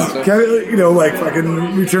 Kevin, you know, like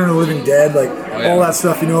fucking Return of the Living Dead, like all that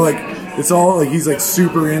stuff, you know, like it's all like he's like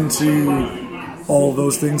super into all of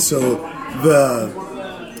those things. So the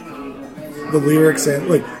lyrics and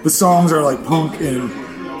like the songs are like punk and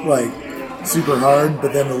like super hard,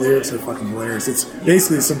 but then the lyrics are fucking hilarious. It's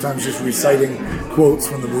basically sometimes just reciting quotes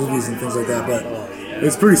from the movies and things like that, but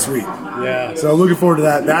it's pretty sweet. Yeah. So looking forward to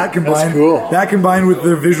that. That combined with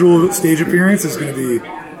their visual stage appearance is going to be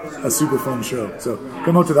a super fun show. So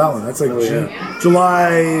come out to that one. That's like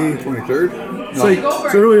July 23rd.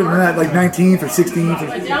 It's earlier than that, like 19th or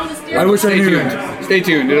 16th. I wish I knew. Stay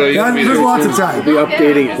tuned. There's lots of time. We'll be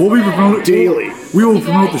updating. We'll be promoting daily. We will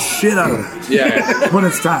promote the shit out of it. Yeah. When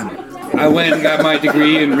it's time. I went and got my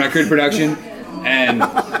degree in record production and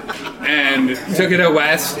took it out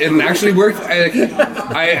west and actually worked.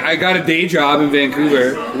 I got a day job in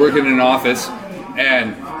Vancouver working in an office,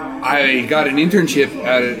 and I got an internship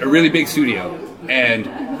at a really big studio, and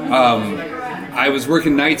I was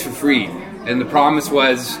working nights for free, and the promise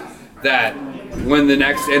was that when the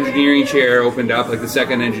next engineering chair opened up, like the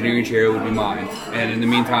second engineering chair would be mine. And in the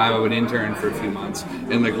meantime, I would intern for a few months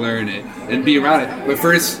and like learn it and be around it. My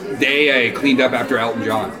first day, I cleaned up after Elton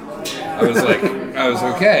John. I was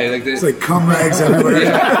okay. Like it's like cum rags everywhere.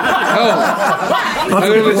 Yeah. Oh,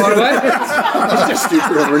 what? It's just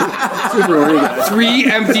super horny. 3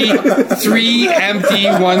 empty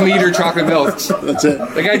 1 liter chocolate milks. That's it.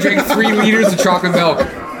 Like I drank 3 liters of chocolate milk.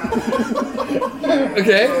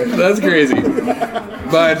 Okay, that's crazy.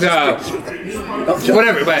 But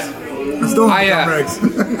whatever. But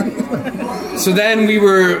so then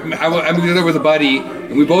I moved there with a buddy,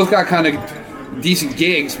 and we both got kind of decent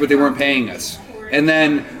gigs, but they weren't paying us. And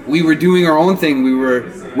then we were doing our own thing. We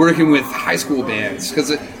were working with high school bands because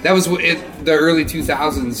that was the early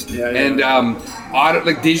 2000s, and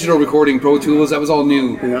like digital recording, Pro Tools, that was all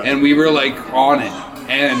new, and we were like on it.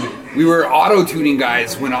 And we were auto-tuning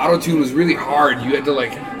guys when auto-tune was really hard. You had to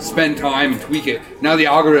like spend time and tweak it. Now the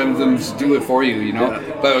algorithms do it for you, you know.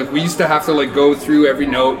 Yeah. But like, we used to have to like go through every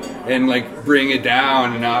note and like bring it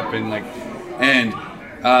down and up and like, and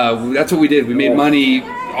that's what we did. We made money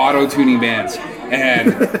auto-tuning bands, and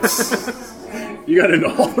you got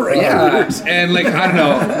into all the right words. And like I don't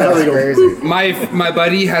know, my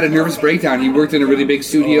buddy had a nervous breakdown. He worked in a really big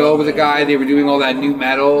studio with a guy. They were doing all that new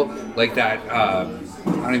metal, like that.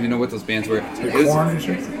 I don't even know what those bands were.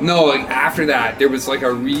 No, like after that, there was like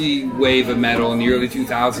a re-wave of metal in the early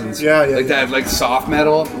 2000s. Like that, like soft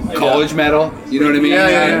metal, college metal. You know what I mean?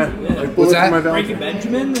 Yeah. Like, what's that? Breaking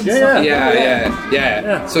Benjamin?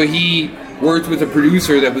 Yeah. So he worked with a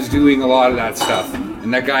producer that was doing a lot of that stuff.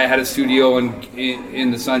 And that guy had a studio in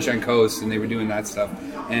the Sunshine Coast, and they were doing that stuff.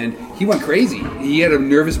 And he went crazy. He had a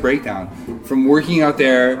nervous breakdown from working out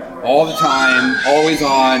there all the time, always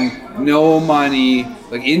on, no money,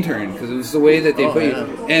 like intern, because it was the way that they played.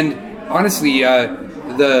 And honestly,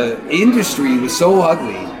 the industry was so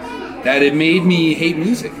ugly that it made me hate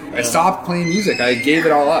music. I stopped playing music. I gave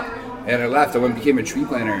it all up. And I left. I went and became a tree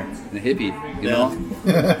planter and a hippie, you know.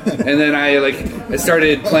 And then I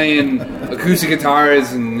started playing acoustic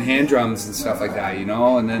guitars and hand drums and stuff like that, you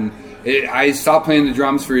know. And then I stopped playing the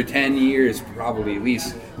drums for 10 years, probably at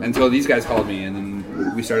least, until these guys called me, and then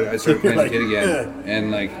I started playing the kid again,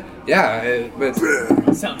 and but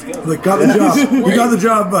sounds good. Like got the job. We got the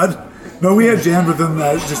job, bud. No, we had jammed with them.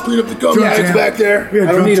 Just clean up the gum. Yeah, it's back there. We had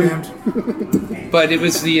I don't need jammed. But it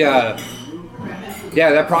was the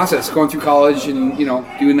that process, going through college and, you know,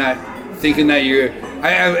 doing that, thinking that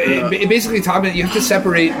it basically taught me that you have to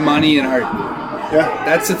separate money and art. Yeah.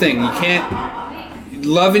 That's the thing. You can't,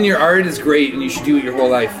 loving your art is great and you should do it your whole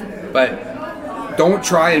life, but don't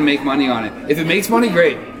try and make money on it. If it makes money,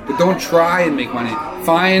 great, but don't try and make money.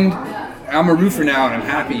 I'm a roofer now and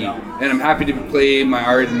I'm happy to play my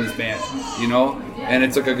art in this band, you know, and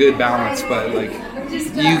it's like a good balance, but like, what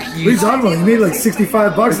are you talking about? You made like $65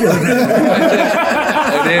 the other day.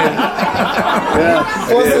 I did. Yeah.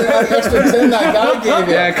 Plus the extra 10 that guy gave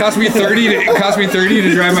you. Yeah, it cost me 30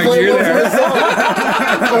 to drive my gear there.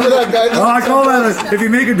 Remember that guy? I call that if you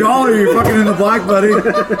make $1, you're fucking in the black, buddy.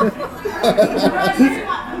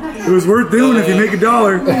 It was worth doing if you make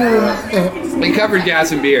 $1. They covered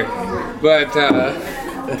gas and beer, but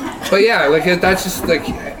yeah, like that's just like.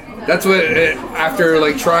 That's what, after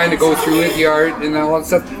like trying to go through it, the art and all that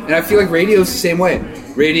stuff, and I feel like radio's the same way.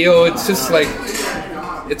 Radio, it's just like,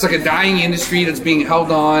 it's like a dying industry that's being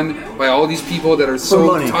held on by all these people that are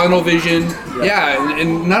so tunnel vision. Yeah,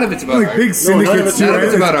 and none of it's about like art. big syndicates. None of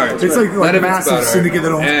it's about art. It's like a massive syndicate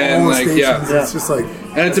that owns all the stations. It's just like,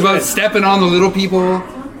 and it's about stepping on the little people.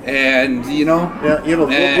 And you know,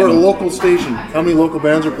 we're a local station. How many local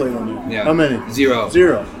bands are playing on you? Yeah. How many? Zero.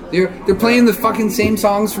 They're playing the fucking same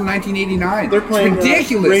songs from 1989. They're playing it's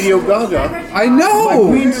ridiculous. Radio Gaga. I know. By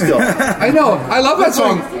Queen still. I know. I love that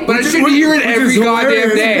song, but I shouldn't hear it every goddamn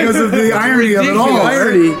day because of the irony of it all.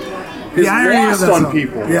 The irony is lost on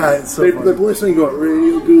people. Yeah, it's so they're listening to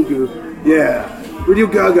Radio Goo Goo. Yeah. Radio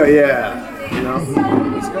Gaga. Yeah. You know,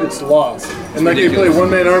 it's lost. And like they play One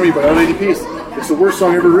Man Army by Lady Peace. It's the worst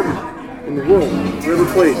song ever written in the world, ever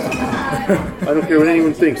played. I don't care what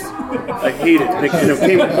anyone thinks. I hate it. And it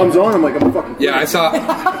comes on, I'm like, I'm fucking. Yeah, I saw.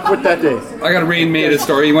 Quit that day. I got a Rain Maida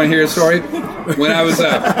story. You want to hear a story? When I was you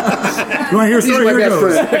want to hear a story? Here it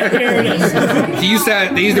goes.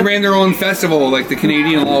 They used to run their own festival, like the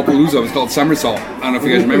Canadian Lollapalooza. It was called Somersault. I don't know if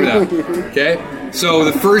you guys remember that. Okay, so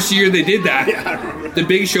the first year they did that, the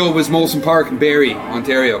big show was Molson Park in Barrie,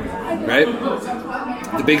 Ontario, right?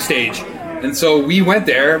 The big stage. And so we went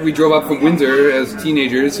there. We drove up from Windsor as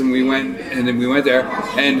teenagers, and we went there.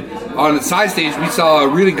 And on the side stage, we saw a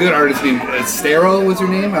really good artist named Stero was her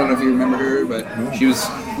name. I don't know if you remember her, but she was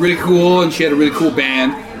really cool, and she had a really cool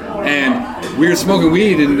band. And we were smoking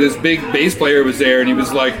weed, and this big bass player was there, and he was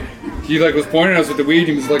pointing at us with the weed.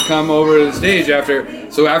 He was like, "Come over to the stage after."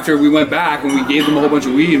 So after we went back, and we gave them a whole bunch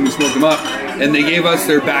of weed, and we smoked them up, and they gave us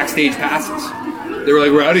their backstage passes. They were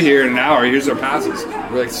like, "We're out of here in an hour. Here's our passes."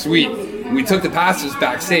 We're like, "Sweet." And we took the passes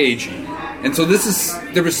backstage, and so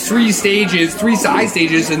there was 3 side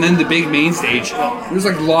stages, and then the big main stage. There was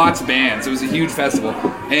like lots of bands. It was a huge festival,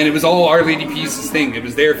 and it was all Our Lady Peace's thing. It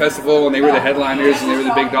was their festival, and they were the headliners, and they were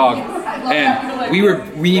the big dog. And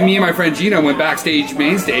me and my friend Gina went backstage,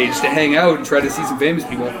 main stage, to hang out and try to see some famous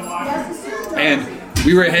people. And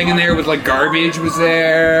we were hanging there with like Garbage was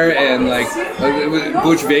there, and like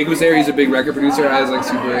Butch Vig was there. He's a big record producer. I was like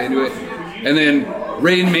super into it. And then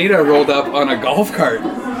Ray and Maida rolled up on a golf cart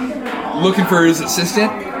looking for his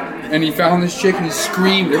assistant, and he found this chick and he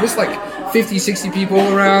screamed. There was like 50, 60 people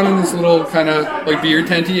around in this little kind of like beer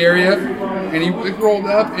tenty area, and he like, rolled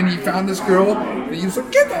up and he found this girl, and he was like,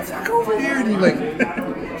 "Get the fuck over here!"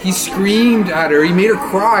 And he screamed at her. He made her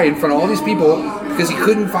cry in front of all these people because he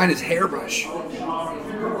couldn't find his hairbrush.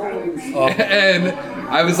 And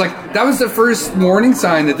I was like, that was the first warning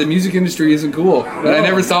sign that the music industry isn't cool. And I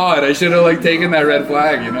never saw it. I should have like taken that red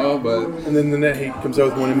flag, you know. But and then he comes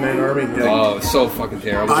out with One-Man Army. Oh, it's so fucking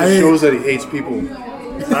terrible. It shows that he hates people.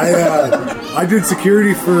 I did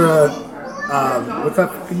security for what's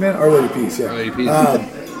that fucking man? Our Lady Peace. Yeah. Our Lady Peace.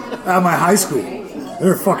 At my high school,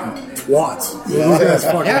 they're fucking twats. Yeah,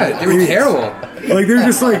 they were terrible. Like they're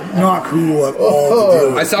just like not cool at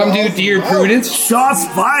all. I saw him do Dear Prudence. Shots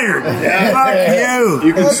fired. Fuck you.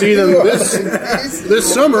 You can see them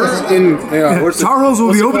this summer in Tar Heels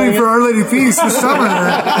will be opening for Our Lady Peace this summer.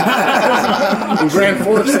 In Grand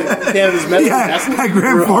Forks, Canada's Metro. Yeah, at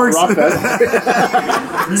Grand Forks.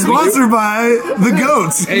 Sponsored by the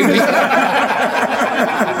Goats. Hey,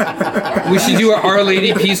 we should do Our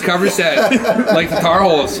Lady Peace cover set, like the Tar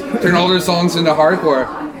Heels. Turn all their songs into hardcore.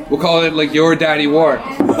 We'll call it like Your Daddy War.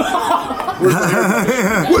 Where's my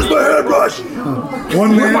hairbrush?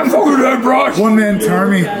 Where's my fucking hairbrush? One-Man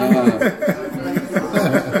Tarmy.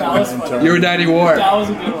 Your Daddy War. That was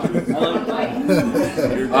a good one. I like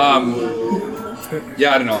that.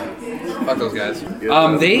 Yeah, I don't know. Fuck those guys.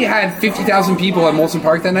 They had 50,000 people at Molson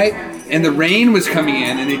Park that night, and the rain was coming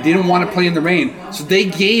in, and they didn't want to play in the rain, so they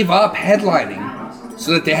gave up headlining.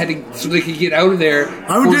 So that they could get out of there.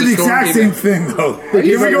 I would do the exact same thing though. Can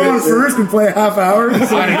we go on first and play a half hour? Like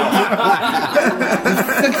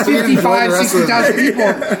 55, 60,000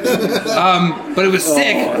 people. But it was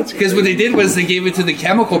sick because what they did was they gave it to the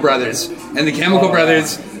Chemical Brothers, and the Chemical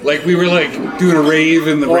Brothers, like we were like doing a rave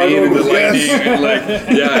in the rain and the lightning, and like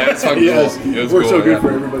yeah, it was fucking cool. It was worked cool, so good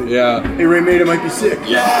for everybody. Yeah. Hey, Ray Maida might be sick.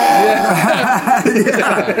 Yeah.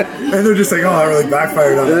 And they're just like, oh, that really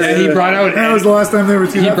backfired on us. And he brought out. That was the last time they were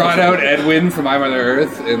He brought out Edwin from I Mother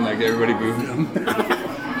Earth, and like everybody booed him.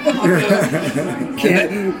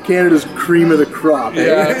 Canada's cream of the crop.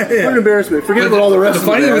 Yeah. What an embarrassment. Forget about all the rest of the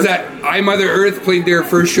funny thing was bands. that I Mother Earth played their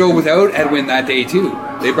first show without Edwin that day too.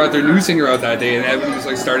 They brought their new singer out that day, and Edwin was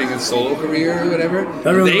like starting his solo career or whatever.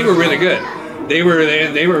 They were really good. They were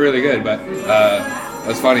really good, but that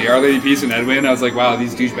was funny. Our Lady Peace and Edwin, I was like, wow,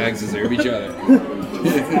 these douchebags deserve each other.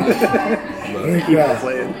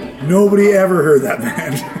 Nobody ever heard that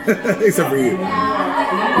band except for you.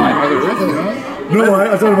 My Mother Earth, you know? No,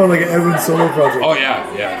 I'm talking about like an Edwin solo project. Oh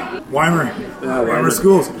yeah. Weimer. Weimer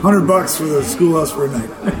Schools. $100 for the schoolhouse for a night.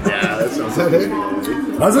 Yeah, that sounds good.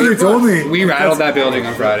 That's what they told me. We rattled that building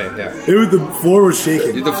on Friday. Yeah. The floor was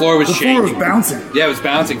shaking. The floor was shaking. The floor was bouncing. Yeah, it was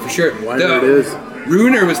bouncing for sure. Weimer it is.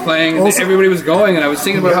 Ruiner was playing, and everybody was going, and I was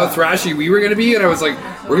thinking about how thrashy we were going to be, and I was like,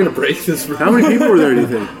 we're going to break this room. How many people were there, do you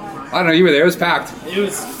think? I don't know, you were there, it was packed. It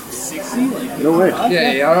was 60, like no way.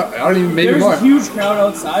 Yeah, I don't even, maybe there was more. a huge crowd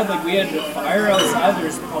outside, like we had a fire outside,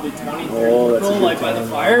 there's probably 20, 30 people, like by the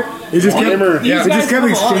fire. It just kept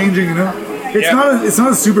exchanging, you know? It's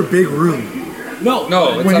not a super big room. No,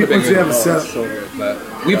 it's not a big once you have a room. setup. But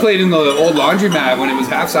we played in the old laundromat when it was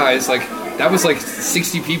half size, like, that was like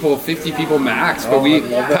 60 people, 50 people max, but we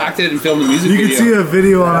packed it and filmed the music video. You can see a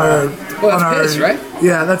video on our... Piss, right?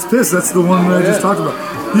 Yeah, that's Piss. That's the one that I just talked about.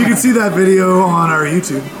 You can see that video on our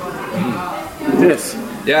YouTube. Piss.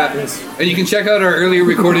 Yeah, and you can check out our earlier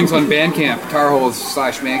recordings on Bandcamp,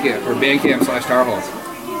 Tarholes/Bandcamp, or Bandcamp/Tarholes.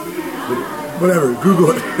 Whatever,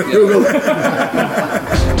 Google it. Google it.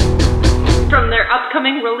 From their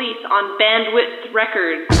upcoming release on Bandwidth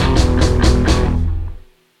Records,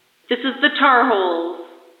 this is the Tar Heels.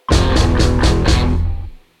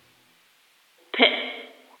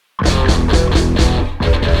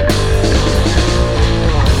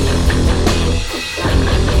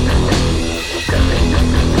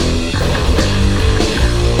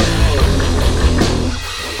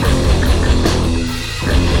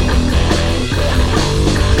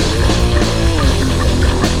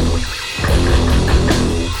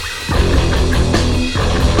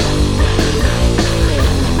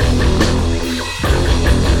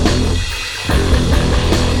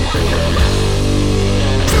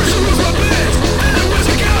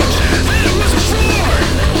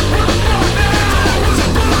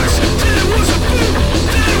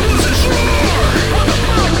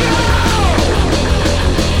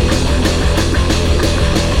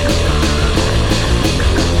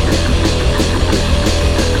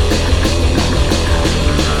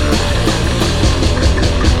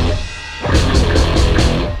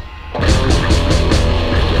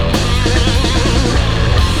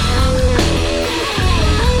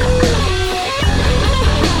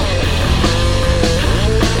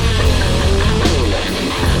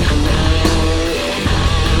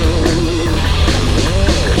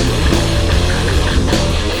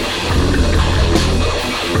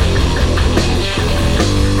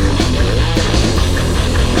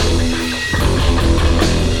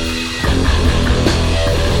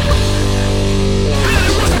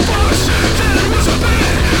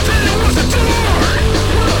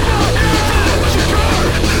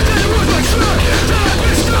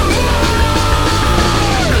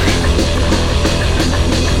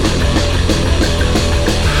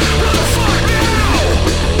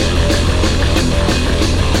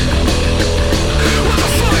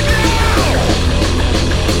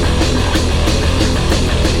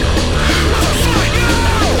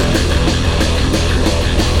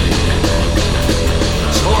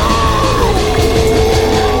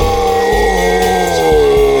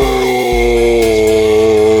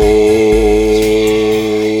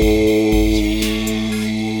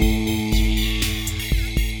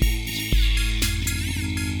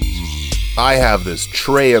 have this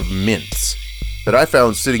tray of mints that I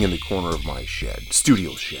found sitting in the corner of my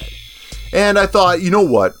studio shed. And I thought, you know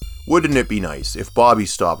what? Wouldn't it be nice if Bobby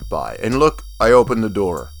stopped by? And look, I opened the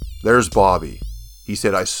door. There's Bobby. He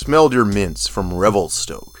said, I smelled your mints from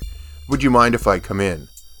Revelstoke. Would you mind if I come in?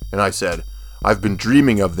 And I said, I've been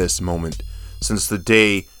dreaming of this moment since the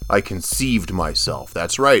day I conceived myself.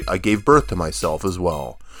 That's right, I gave birth to myself as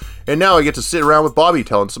well. And now I get to sit around with Bobby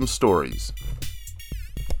telling some stories.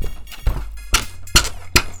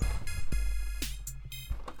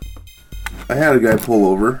 I had a guy pull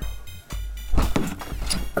over.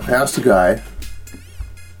 I passed a guy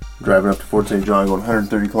driving up to Fort St. John going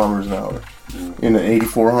 130 kilometers an hour in an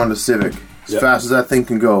 84 Honda Civic. As fast as that thing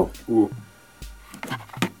can go. Ooh.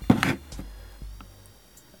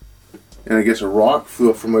 And I guess a rock flew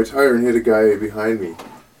up from my tire and hit a guy behind me.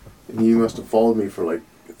 And he must have followed me for like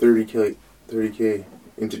 30k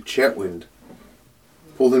into Chetwynd.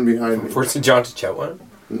 Pulled in behind me. Fort St. John to Chetwynd?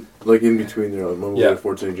 Like in between there, on way to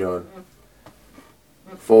Fort St. John.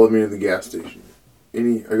 Followed me to the gas station.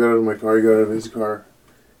 And I got out of my car, he got out of his car.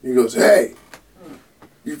 And he goes, hey!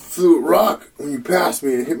 You flew a rock when you passed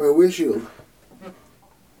me and it hit my windshield.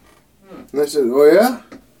 And I said, oh yeah?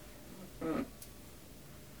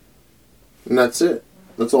 And that's it.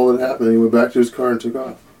 That's all that happened. And he went back to his car and took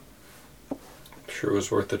off. Sure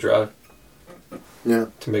was worth the drive. Yeah.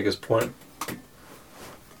 To make his point.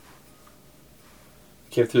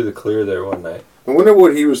 Came through the clear there one night. I wonder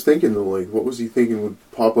what he was thinking though. Like, what was he thinking would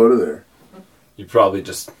pop out of there? You probably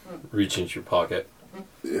just reach into your pocket.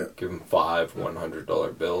 Yeah. Give him $5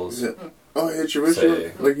 $100 bills. Yeah. Oh, I hit your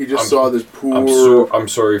windshield? Like you just saw this poor... I'm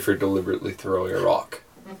sorry for deliberately throwing a rock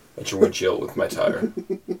at your windshield with my tire.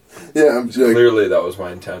 Yeah, I'm just like... Clearly that was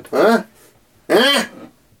my intent. Huh? Huh?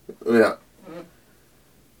 Yeah.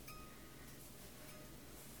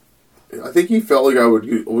 I think he felt like I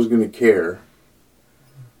was going to care.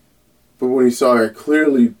 But when he saw I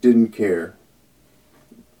clearly didn't care.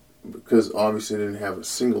 Because obviously I didn't have a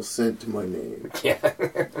single cent to my name. Yeah.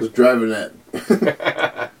 I was driving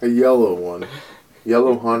that. A yellow one.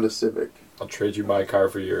 Yellow Honda Civic. I'll trade you my car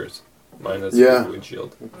for yours. Mine has a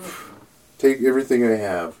windshield. Take everything I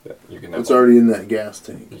have. Yeah, you can have it's already in that gas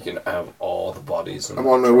tank. You can have all the bodies. I'm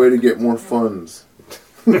on my way to get more funds.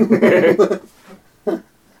 Have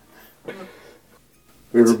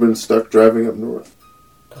you ever been stuck driving up north?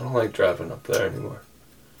 I don't like driving up there anymore.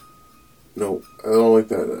 No, I don't like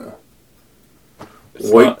that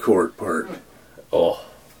White Court part. Oh.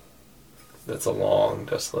 That's a long,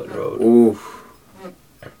 desolate road. Oof.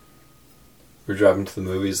 We were driving to the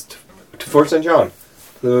movies, to Fort St. John,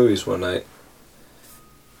 to the movies one night.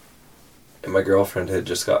 And my girlfriend had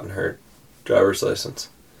just gotten her driver's license.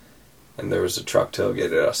 And there was a truck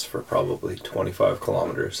tailgated us for probably 25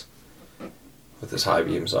 kilometers with his high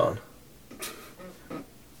beams on.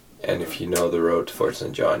 And if you know the road to Fort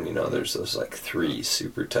St. John, you know there's those like 3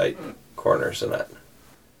 super tight corners in it.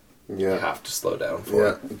 Yeah. You have to slow down for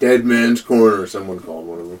it. Dead Man's Corner, someone called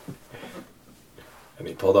one of them. And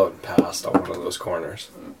he pulled out and passed on one of those corners.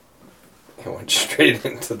 And went straight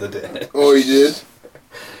into the ditch. Oh, he did?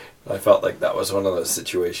 I felt like that was one of those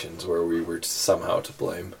situations where we were somehow to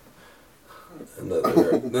blame. And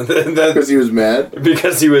because he was mad?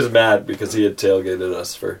 Because he was mad, because he had tailgated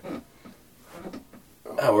us for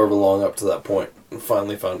however long up to that point. And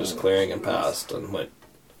finally found his clearing and passed and went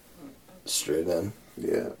straight in.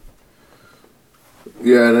 Yeah.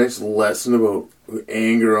 Yeah, a nice lesson about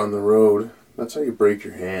anger on the road. That's how you break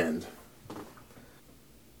your hand.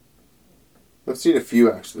 I've seen a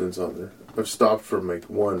few accidents on there. I've stopped from like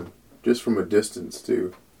one, just from a distance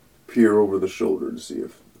to peer over the shoulder to see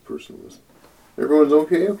if the person was... Everyone's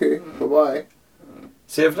okay? Okay, bye-bye.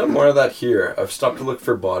 See, I've done more of that here. I've stopped to look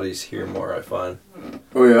for bodies here more, I find.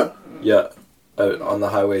 Oh, yeah? Yeah. On the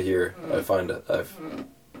highway here, I find it.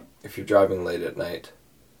 If you're driving late at night,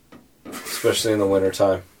 especially in the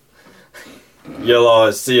wintertime, you'll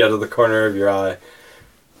always see out of the corner of your eye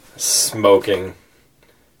smoking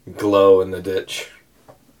glow in the ditch.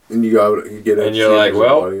 And you get out and you're like,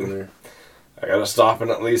 well, I gotta stop and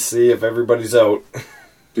at least see if everybody's out.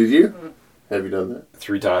 Did you? Have you done that?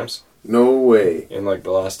 3 times. No way. In like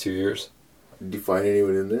the last 2 years. Did you find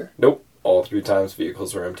anyone in there? Nope. All 3 times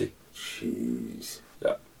vehicles were empty. Jeez.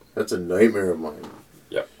 Yeah. That's a nightmare of mine.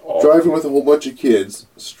 Yep. Driving with a whole bunch of kids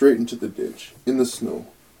straight into the ditch in the snow.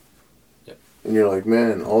 Yep. And you're like,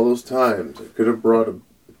 man, all those times I could have brought a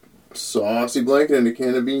saucy blanket and a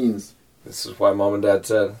can of beans. This is why Mom and Dad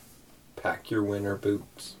said, pack your winter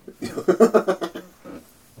boots.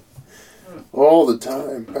 All the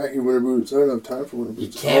time. Packing winter boots. I don't have time for winter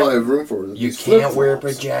boots. All I have room for is You these can't wear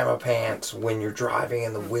flip-flops. pajama pants when you're driving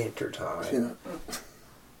in the winter time. Yeah.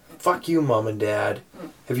 Fuck you, Mom and Dad.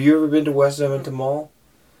 Have you ever been to West Edmonton Mall?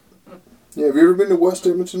 Yeah, have you ever been to West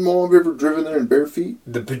Edmonton Mall? Have you ever driven there in bare feet?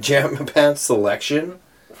 The pajama pants selection?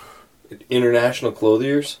 International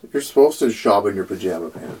Clothiers? You're supposed to shop in your pajama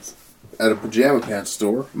pants. At a pajama pants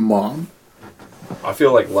store, Mom. I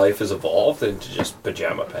feel like life has evolved into just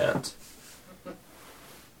pajama pants.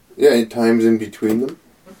 Yeah, in times in between them.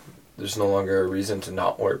 There's no longer a reason to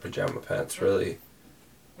not wear pajama pants, really.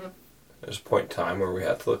 There's a point in time where we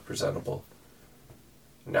had to look presentable.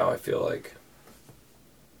 Now I feel like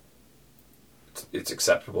it's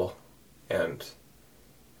acceptable, and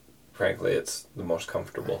frankly, it's the most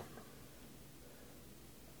comfortable.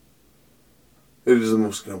 It is the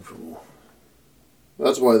most comfortable.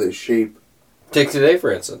 That's why they shape. Take today,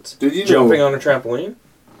 for instance. Did you Jumping know, on a trampoline?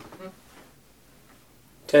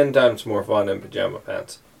 10 times more fun in pajama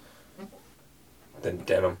pants than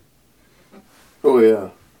denim. Oh, yeah.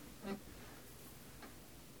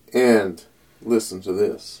 And, listen to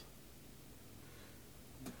this.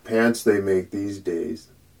 The pants they make these days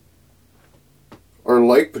are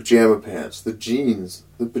like pajama pants. The jeans.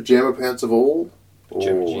 The pajama pants of old.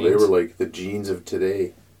 Pajama Oh, they jeans. were like the jeans of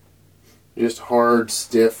today. Just hard,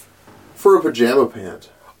 stiff. For a pajama pant.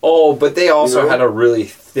 Oh, but they also You know? had a really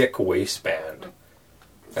thick waistband.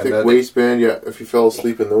 And Thick then waistband, yeah. If you fell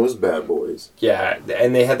asleep in those bad boys. Yeah,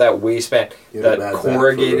 and they had that waistband, You had a that bad back for the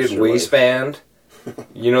corrugated rest of your life. waistband.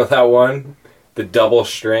 You know that one? The double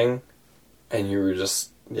string? And you were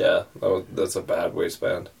just, yeah, that's a bad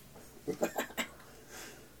waistband.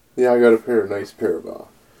 Yeah, I got a nice pair of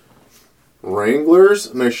Wranglers,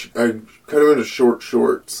 and I cut them into short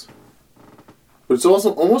shorts. But it's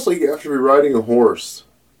also almost like you have to be riding a horse.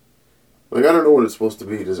 Like, I don't know what it's supposed to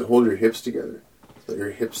be. Does it hold your hips together? Like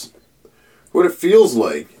your hips... What it feels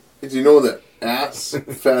like is, you know, that ass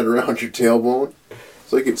fat around your tailbone?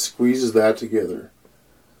 It's like it squeezes that together.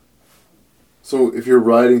 So if you're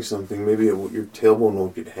riding something, maybe your tailbone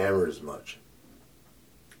won't get hammered as much.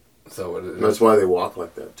 So it is. And that's why they walk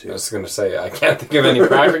like that, too. I was going to say, I can't think of any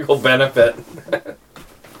practical benefit.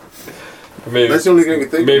 Maybe That's the only thing I can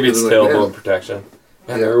think of. Maybe it's because, like, tailbone man, protection.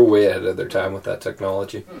 Yeah, they were way ahead of their time with that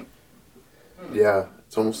technology. Yeah,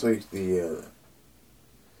 it's almost like the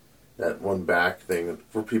that one back thing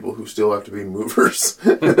for people who still have to be movers.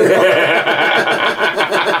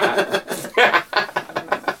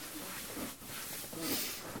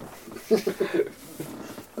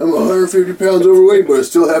 I'm 150 pounds overweight, but I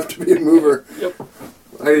still have to be a mover. Yep.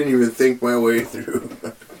 I didn't even think my way through.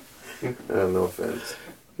 No offense.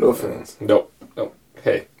 No offense. Nope.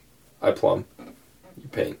 Hey, I plumb. You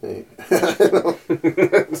paint. Hey.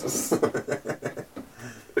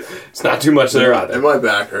 It's not too much there either. And my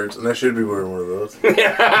back hurts, and I should be wearing one of those.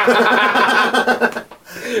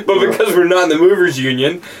 But because we're not in the movers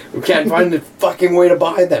union, we can't find a fucking way to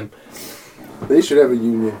buy them. They should have a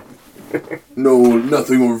union. No,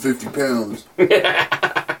 nothing over 50 pounds.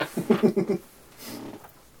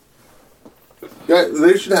 Yeah,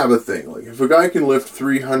 they should have a thing. Like, if a guy can lift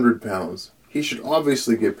 300 pounds, he should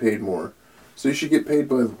obviously get paid more. So you should get paid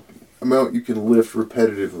by the amount you can lift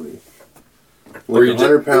repetitively. Or Like you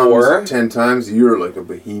 100 pounds or- 10 times, you're like a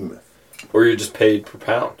behemoth. Or you're just paid per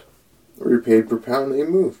pound. Or you're paid per pound that you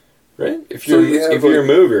move. Right? If So you're you have if you're a like-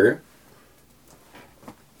 mover,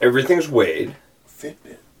 everything's weighed.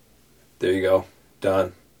 Fitbit. There you go.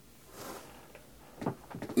 Done.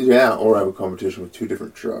 Yeah, or have a competition with two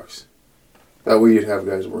different trucks. That way you'd have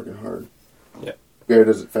guys working hard. Yeah. The guy who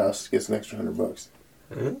does it fast gets an extra $100.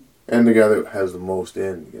 Mm-hmm. And the guy that has the most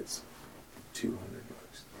in gets $200.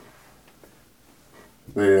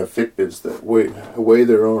 They have Fitbits that weigh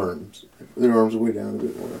their arms. Their arms weigh down a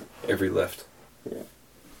bit more. Every lift. Yeah.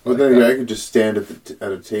 But then a guy could just stand at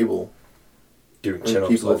at a table Doing and chin-ups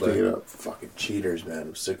keep all lifting day. it up. Fucking cheaters, man.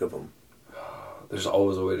 I'm sick of them. There's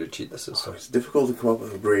always a way to cheat the system. It's difficult to come up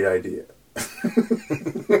with a great idea.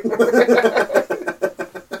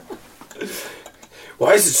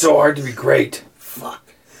 Why is it so hard to be great?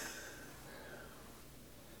 Fuck.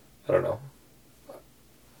 I don't know.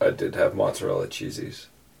 I did have mozzarella cheesies.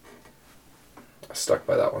 I stuck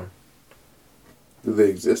by that one. Do they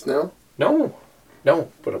exist now? No,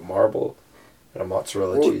 but a marble and a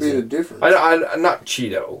mozzarella What cheesy. would be the difference? I not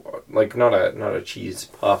Cheeto, like not a cheese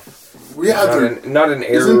puff. Yeah, not an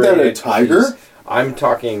aerated isn't that a tiger? cheese. I'm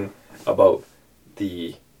talking about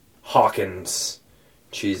the Hawkins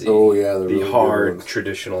cheesy. Oh yeah, the really good hard ones.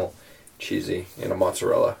 traditional cheesy and a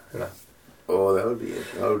mozzarella. Oh, that would be it.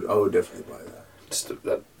 I would definitely buy that. Just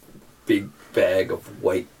that big bag of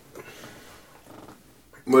white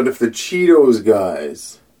But if the Cheetos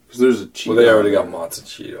guys, because there's a Cheeto. Well, they already got matzo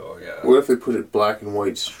Cheeto. Yeah. What if they put it black and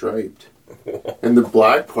white striped, and the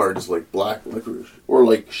black part is like black licorice or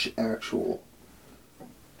like actual?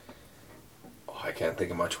 Oh, I can't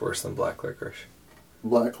think of much worse than black licorice.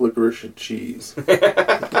 Black licorice and cheese.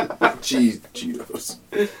 Cheese Cheetos.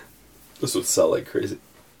 This would sell like crazy.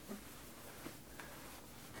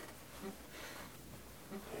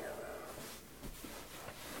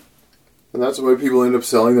 And that's why people end up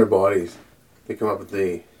selling their bodies. They come up with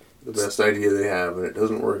the best idea they have, and it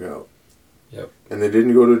doesn't work out. Yep. And they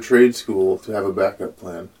didn't go to trade school to have a backup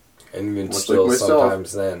plan. And even Much still, like myself.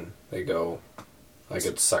 sometimes then they go, I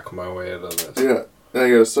could suck my way out of this. Yeah, now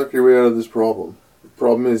you gotta suck your way out of this problem. The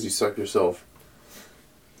problem is you suck yourself.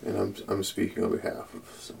 And I'm speaking on behalf of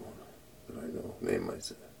someone that I know. Name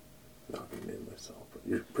myself. Not gonna name myself. But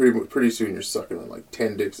you're pretty soon you're sucking on like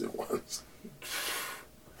 10 dicks at once.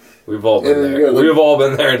 We've all been there. We've all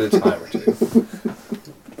been there at a time or two.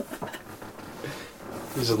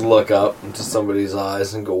 You just look up into somebody's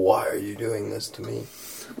eyes and go, "Why are you doing this to me?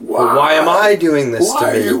 Why am I doing this to me?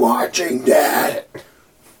 Why are you watching, Dad?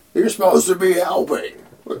 You're supposed to be helping."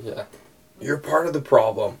 Yeah. You're part of the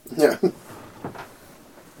problem. Yeah.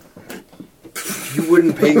 You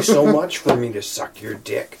wouldn't pay so much for me to suck your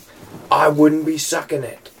dick. I wouldn't be sucking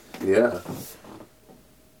it. Yeah.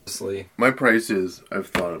 Honestly. My price is, I've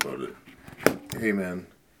thought about it. Hey man,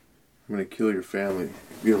 I'm gonna kill your family.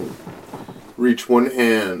 You know, reach one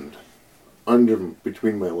hand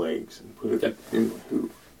between my legs and put it in my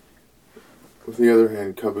hoop. With the other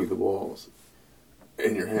hand cupping the balls.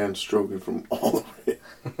 And your hand stroking from all the way.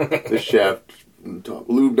 The shaft from the top.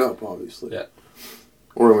 Lubed up, obviously. Yeah.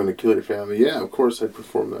 Or I'm gonna kill your family. Yeah, of course I'd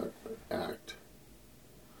perform that act.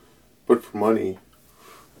 But for money,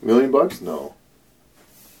 $1 million? No.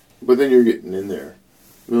 But then you're getting in there.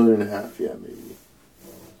 $1.5 million, yeah, maybe.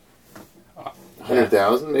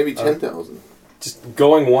 100,000, maybe 10,000. Just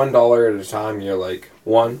going $1 at a time, you're like,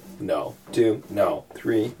 1, no. 2, no.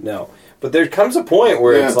 3, no. But there comes a point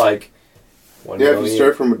where it's like, if you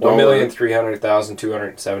start from $1.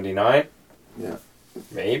 1,300,279. Yeah.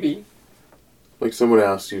 Maybe. Like someone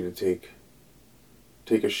asks you to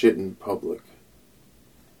take a shit in public.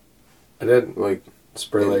 I did. Like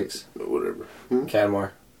Spray Lakes. Whatever.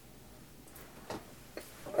 Canmore.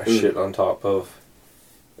 I shit on top of...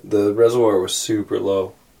 The reservoir was super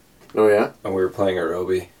low. Oh, yeah? And we were playing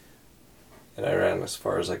aerobie. And I ran as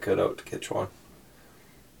far as I could out to catch one.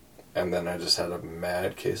 And then I just had a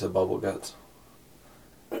mad case of bubble guts.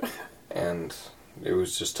 And it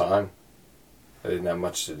was just time. I didn't have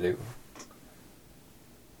much to do.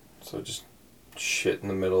 So just shit in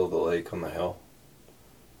the middle of the lake on the hill.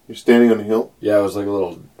 You're standing on a hill? Yeah, it was like a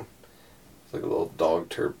little dog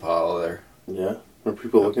turd pile there. Yeah? Are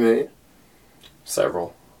people looking at you?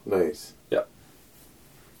 Several. Nice. Yep.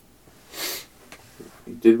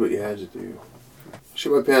 You did what you had to do.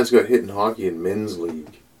 Shit, my pants got hit in hockey in men's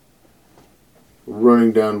league.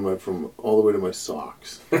 Running down from all the way to my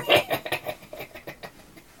socks. Yeah.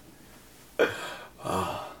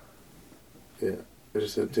 I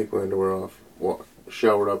just had to take my underwear off,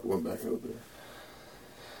 showered up, and went back out there.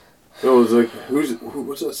 So I was like,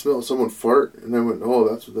 what's that smell? Someone fart? And I went, oh,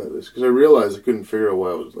 that's what that is. Because I realized I couldn't figure out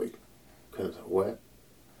why I was like, kind of wet.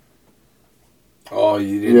 Oh,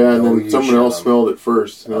 you didn't Yeah, and know then you someone shit else on smelled it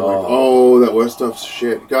first. And I was like, oh, that wet stuff's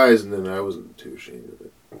shit. Guys, and then I wasn't too ashamed of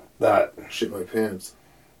it. That. Shit my pants.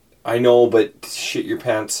 I know, but shit your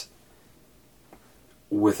pants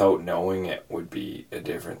without knowing it would be a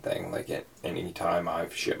different thing. Like, at any time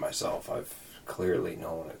I've shit myself, I've clearly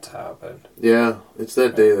known it's happened. Yeah, it's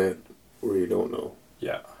that day where you don't know.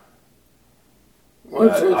 Yeah.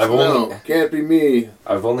 What's it smell? Can't be me.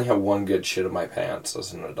 I've only had one good shit of my pants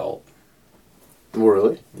as an adult. Oh,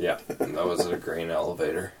 really? Yeah, and that was at a grain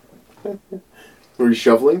elevator. Were you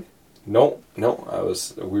shoveling? No, I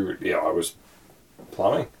was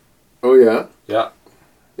plumbing. Oh, yeah? Yeah.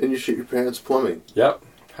 And you shit your pants plumbing? Yep.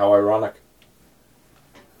 How ironic.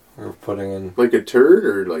 We were putting in... Like a turd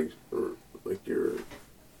or like your...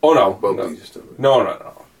 Oh, no. Bubbly stuff?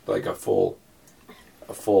 No. Like a full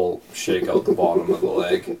shake out the bottom of the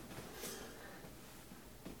leg.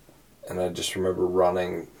 And I just remember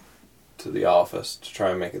running to the office to try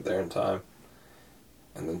and make it there in time.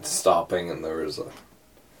 And then stopping, and there was a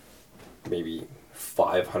maybe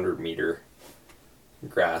 500 meter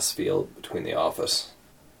grass field between the office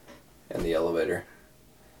and the elevator.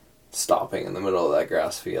 Stopping in the middle of that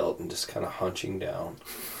grass field and just kind of hunching down.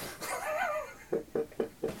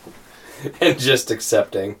 And just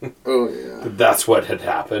accepting that that's what had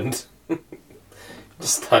happened.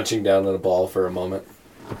 Just hunching down in a ball for a moment.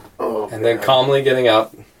 And then calmly getting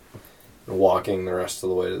up and walking the rest of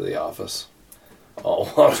the way to the office. All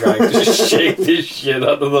while trying to shake this shit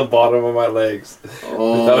out of the bottom of my legs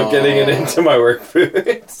without getting it into my work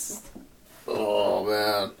boots. Oh,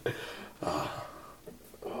 man.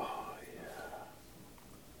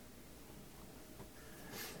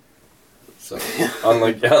 So,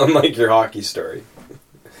 unlike your hockey story,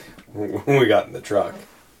 when we got in the truck,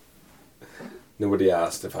 nobody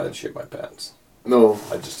asked if I had shit my pants. No.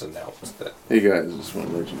 I just announced that. Hey guys, I just want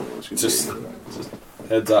to let you know. Just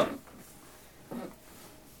heads up.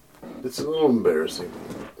 It's a little embarrassing.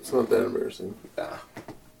 It's not that embarrassing. Nah.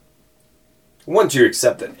 Once you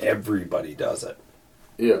accept that everybody does it.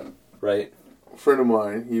 Yeah. Right? A friend of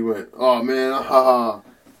mine, he went, "Oh man, haha,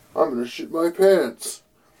 I'm gonna shit my pants."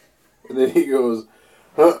 And then he goes,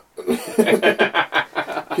 "Huh?"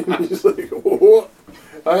 And he's like, "What?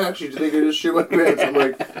 I actually think I just shit my pants." I'm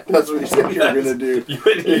like, "That's what you said you were gonna do."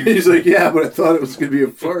 He's like, "Yeah, but I thought it was gonna be a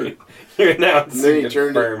fart." You're now and then he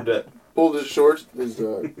turned confirmed it. Pulled his shorts, his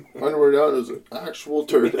underwear down. It was an actual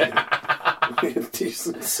turd.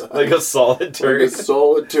 Decent size. Like a solid turd. Like a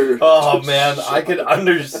solid turd. Oh man, I could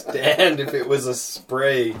understand if it was a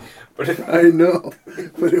spray, but I know,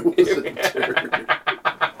 but it was a turd.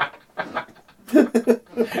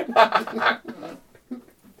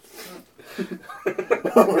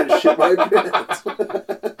 I'm gonna shit my pants.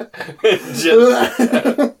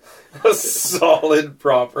 Just a solid,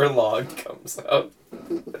 proper log comes out.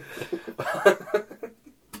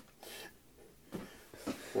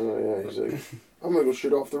 Oh yeah, he's like, "I'm gonna go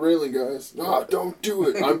shit off the railing, guys." "Nah, don't do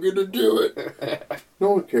it. I'm gonna do it."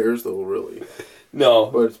 No one cares though, really. No,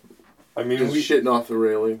 but I mean, just shitting off the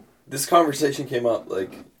railing. This conversation came up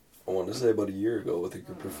like I want to say about a year ago with a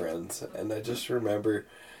group of friends, and I just remember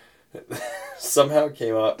somehow it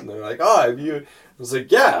came up, and they're like, "Oh, have you?" I was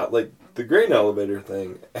like, "Yeah, like the grain elevator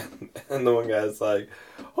thing," and the one guy's like,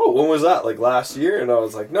 "Oh, when was that? Like last year?" And I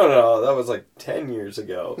was like, No, that was like 10 years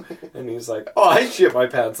ago." And he's like, "Oh, I shit my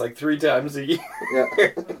pants like 3 times a year." Yeah.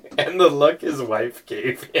 And the look his wife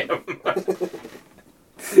gave him.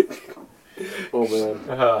 Oh man.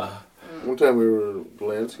 One time we were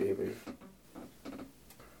landscaping,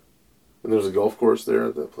 and there was a golf course there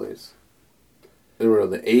at that place. They were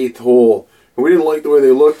on the 8th hole, and we didn't like the way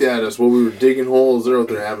they looked at us while we were digging holes. They're out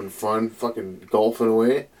there having fun, fucking golfing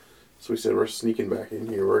away. So we said, "We're sneaking back in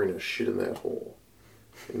here. We're gonna shit in that hole,"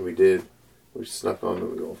 and we did. We snuck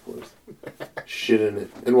onto the golf course, shit in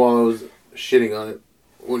it, and while I was shitting on it,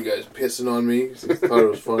 one guy's pissing on me because he thought it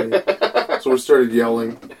was funny. So we started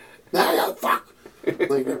yelling, "Ah, fuck!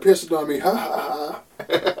 Like you're pissing on me, ha ha ha!"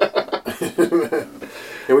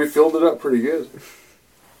 And we filled it up pretty good.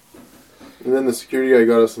 And then the security guy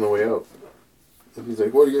got us on the way out. And he's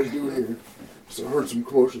like, "What are you guys doing here?" So I heard some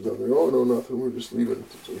commotion down there. "Oh, no, nothing. We're just leaving."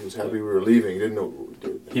 So he was happy we were leaving. He didn't know what we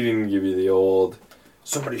did. He didn't give you the old,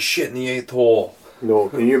 "Somebody shit in the 8th hole." No,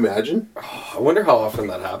 can you imagine? I wonder how often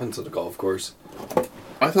that happens at a golf course.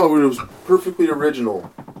 I thought it was perfectly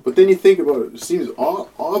original. But then you think about it, it seems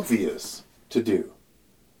obvious to do.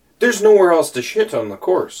 There's nowhere else to shit on the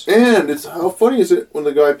course. And it's how funny is it when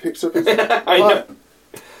the guy picks up his I know.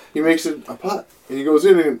 He makes it a putt, and he goes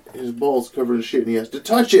in, and his ball's covered in shit, and he has to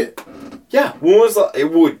touch it. Yeah, when was that?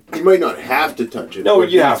 It would. He might not have to touch it. No, but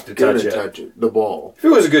you he's have to gonna touch it. The ball. If it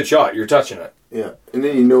was a good shot, you're touching it. Yeah, and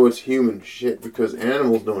then you know it's human shit because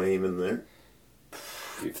animals don't aim in there.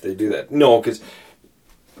 If they do that, no, because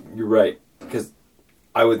you're right. Because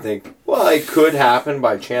I would think, well, it could happen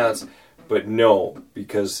by chance, but no,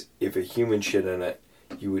 because if a human shit in it,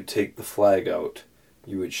 you would take the flag out.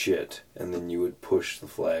 You would shit, and then you would push the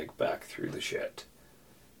flag back through the shit.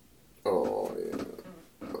 Oh, yeah.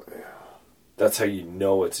 That's how you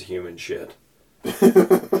know it's a human shit.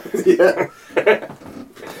 Yeah.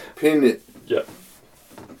 Pin it. Yeah.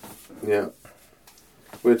 Yeah.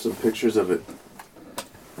 We had some pictures of it.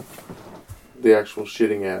 The actual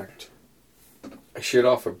shitting act. I shit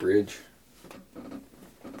off a bridge.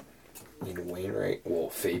 In Wainwright. Well,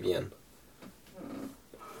 Fabian.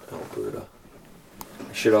 Alberta.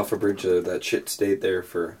 I shit off a bridge. That shit stayed there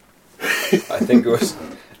for. I think it was.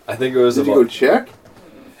 Did you go check?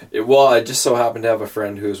 Well, I just so happened to have a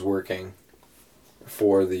friend who was working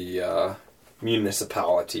for the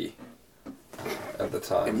municipality at the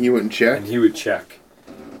time. And he wouldn't check? And he would check.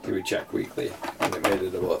 He would check weekly. And it made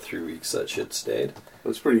it about 3 weeks that shit stayed.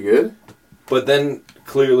 That's pretty good. But then,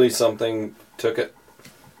 clearly something took it.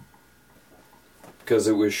 Because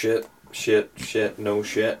it was shit, no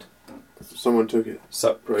shit. Someone took it.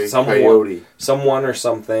 Someone or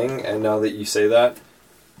something, and now that you say that,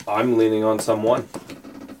 I'm leaning on someone.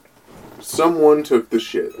 Someone took the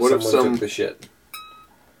shit. What if someone took the shit?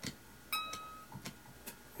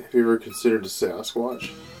 Have you ever considered a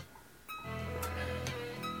Sasquatch?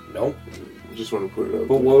 Nope. Just want to put it out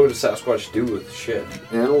But there. what would a Sasquatch do with shit?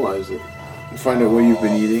 Analyze it. Find out what you've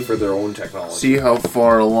been eating. For their own technology. See how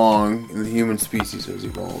far along the human species has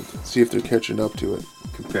evolved. See if they're catching up to it.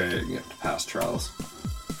 Comparing it to past trials.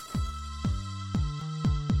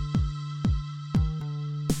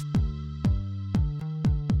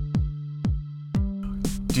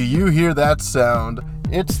 Do you hear that sound?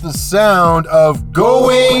 It's the sound of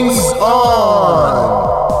Goings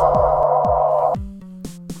On!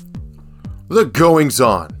 The Goings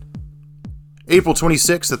On. April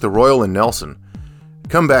 26th at the Royal in Nelson.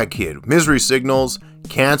 Comeback Kid, Misery Signals,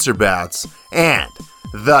 Cancer Bats, and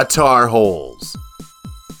The Tar Holes.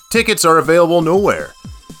 Tickets are available nowhere.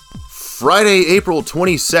 Friday, April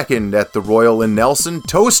 22nd at the Royal in Nelson,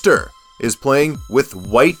 Toaster is playing with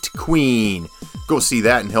White Queen. Go see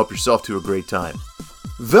that and help yourself to a great time.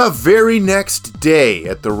 The very next day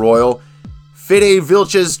at the Royal, Fede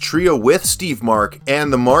Vilches Trio with Steve Mark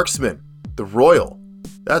and the Marksmen, the Royal.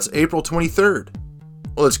 That's April 23rd.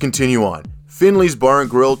 Well, let's continue on. Finley's Bar and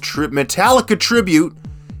Grill Metallica Tribute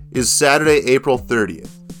is Saturday, April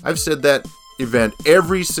 30th. I've said that event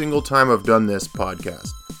every single time I've done this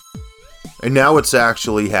podcast. And now it's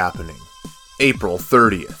actually happening. April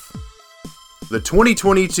 30th. The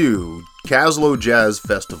 2022 Kaslo Jazz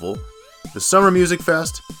Festival, the Summer Music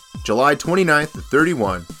Fest, July 29th to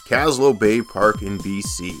 31, Kaslo Bay Park in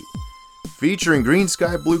BC. Featuring Green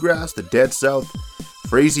Sky Bluegrass, The Dead South,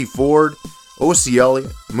 Frazee Ford, O.C.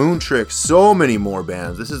 Elliott, Moon Trick, so many more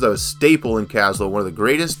bands. This is a staple in Kaslo, one of the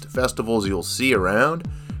greatest festivals you'll see around.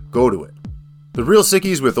 Go to it. The Real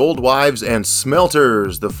Sickies with Old Wives and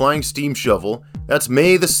Smelters, The Flying Steam Shovel. That's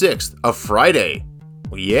May the 6th, a Friday.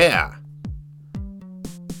 Well, yeah.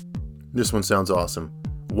 This one sounds awesome.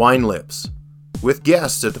 Wine Lips. With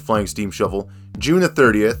guests at the Flying Steam Shovel, June the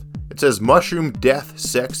 30th. It says Mushroom Death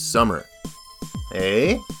Sex Summer.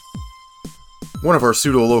 Eh? One of our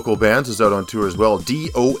pseudo-local bands is out on tour as well,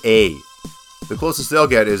 DOA. The closest they'll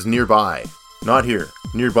get is Nearby. Not here.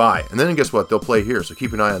 Nearby. And then guess what? They'll play here, so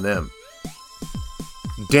keep an eye on them.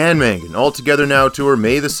 Dan Mangan, All Together Now tour,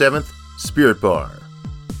 May the 7th, Spirit Bar.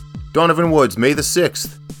 Donovan Woods, May the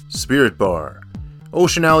 6th, Spirit Bar.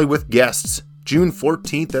 Ocean Alley with guests, June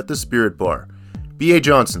 14th at the Spirit Bar. B.A.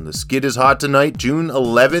 Johnson, The Skid is Hot Tonight, June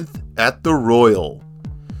 11th at the Royal.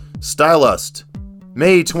 Stylust,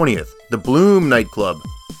 May 20th, the Bloom Nightclub.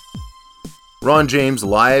 Ron James,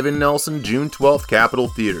 live in Nelson, June 12th, Capitol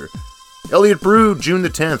Theatre. Elliot Brood, June the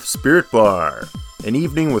 10th, Spirit Bar. An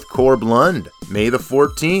Evening with Corb Lund, May the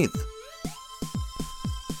 14th.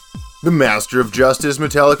 The Master of Justice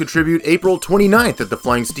Metallica Tribute, April 29th at the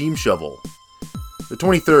Flying Steam Shovel. The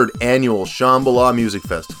 23rd Annual Shambhala Music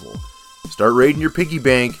Festival. Start raiding your piggy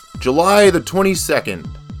bank, July the 22nd.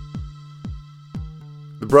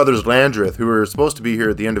 The Brothers Landreth, who are supposed to be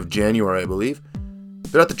here at the end of January, I believe.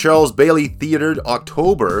 They're at the Charles Bailey Theatre,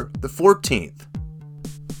 October the 14th.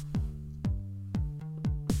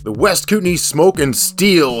 The West Kootenay Smoke and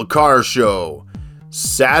Steel Car Show,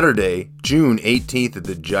 Saturday, June 18th at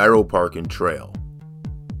the Gyro Park and Trail.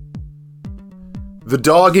 The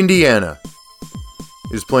Dog Indiana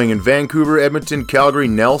is playing in Vancouver, Edmonton, Calgary,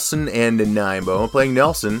 Nelson, and Nanaimo. I'm playing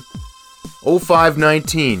Nelson,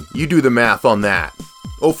 0519. You do the math on that.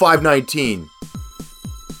 0519.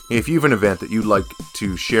 If you have an event that you'd like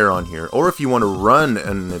to share on here, or if you want to run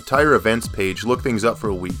an entire events page, look things up for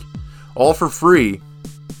a week, all for free,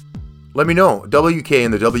 let me know.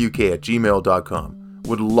 WK@gmail.com.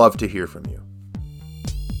 Would love to hear from you.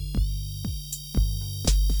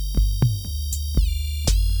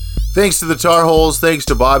 Thanks to the Tar Holes, thanks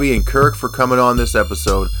to Bobby and Kirk for coming on this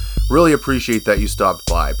episode. Really appreciate that you stopped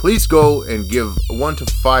by. Please go and give 1 to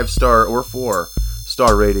 5 star or 4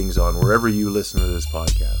 star ratings on wherever you listen to this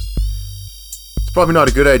podcast. It's probably not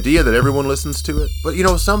a good idea that everyone listens to it, but you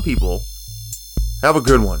know, some people have a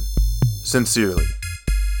good one. Sincerely.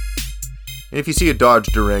 And if you see a Dodge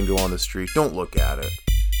Durango on the street, don't look at it.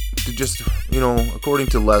 Just, according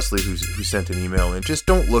to Leslie, who sent an email in, just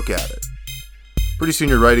don't look at it. Pretty soon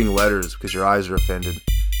you're writing letters because your eyes are offended.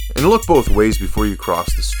 And look both ways before you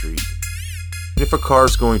cross the street. And if a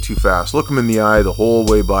car's going too fast, look them in the eye the whole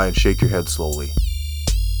way by and shake your head slowly.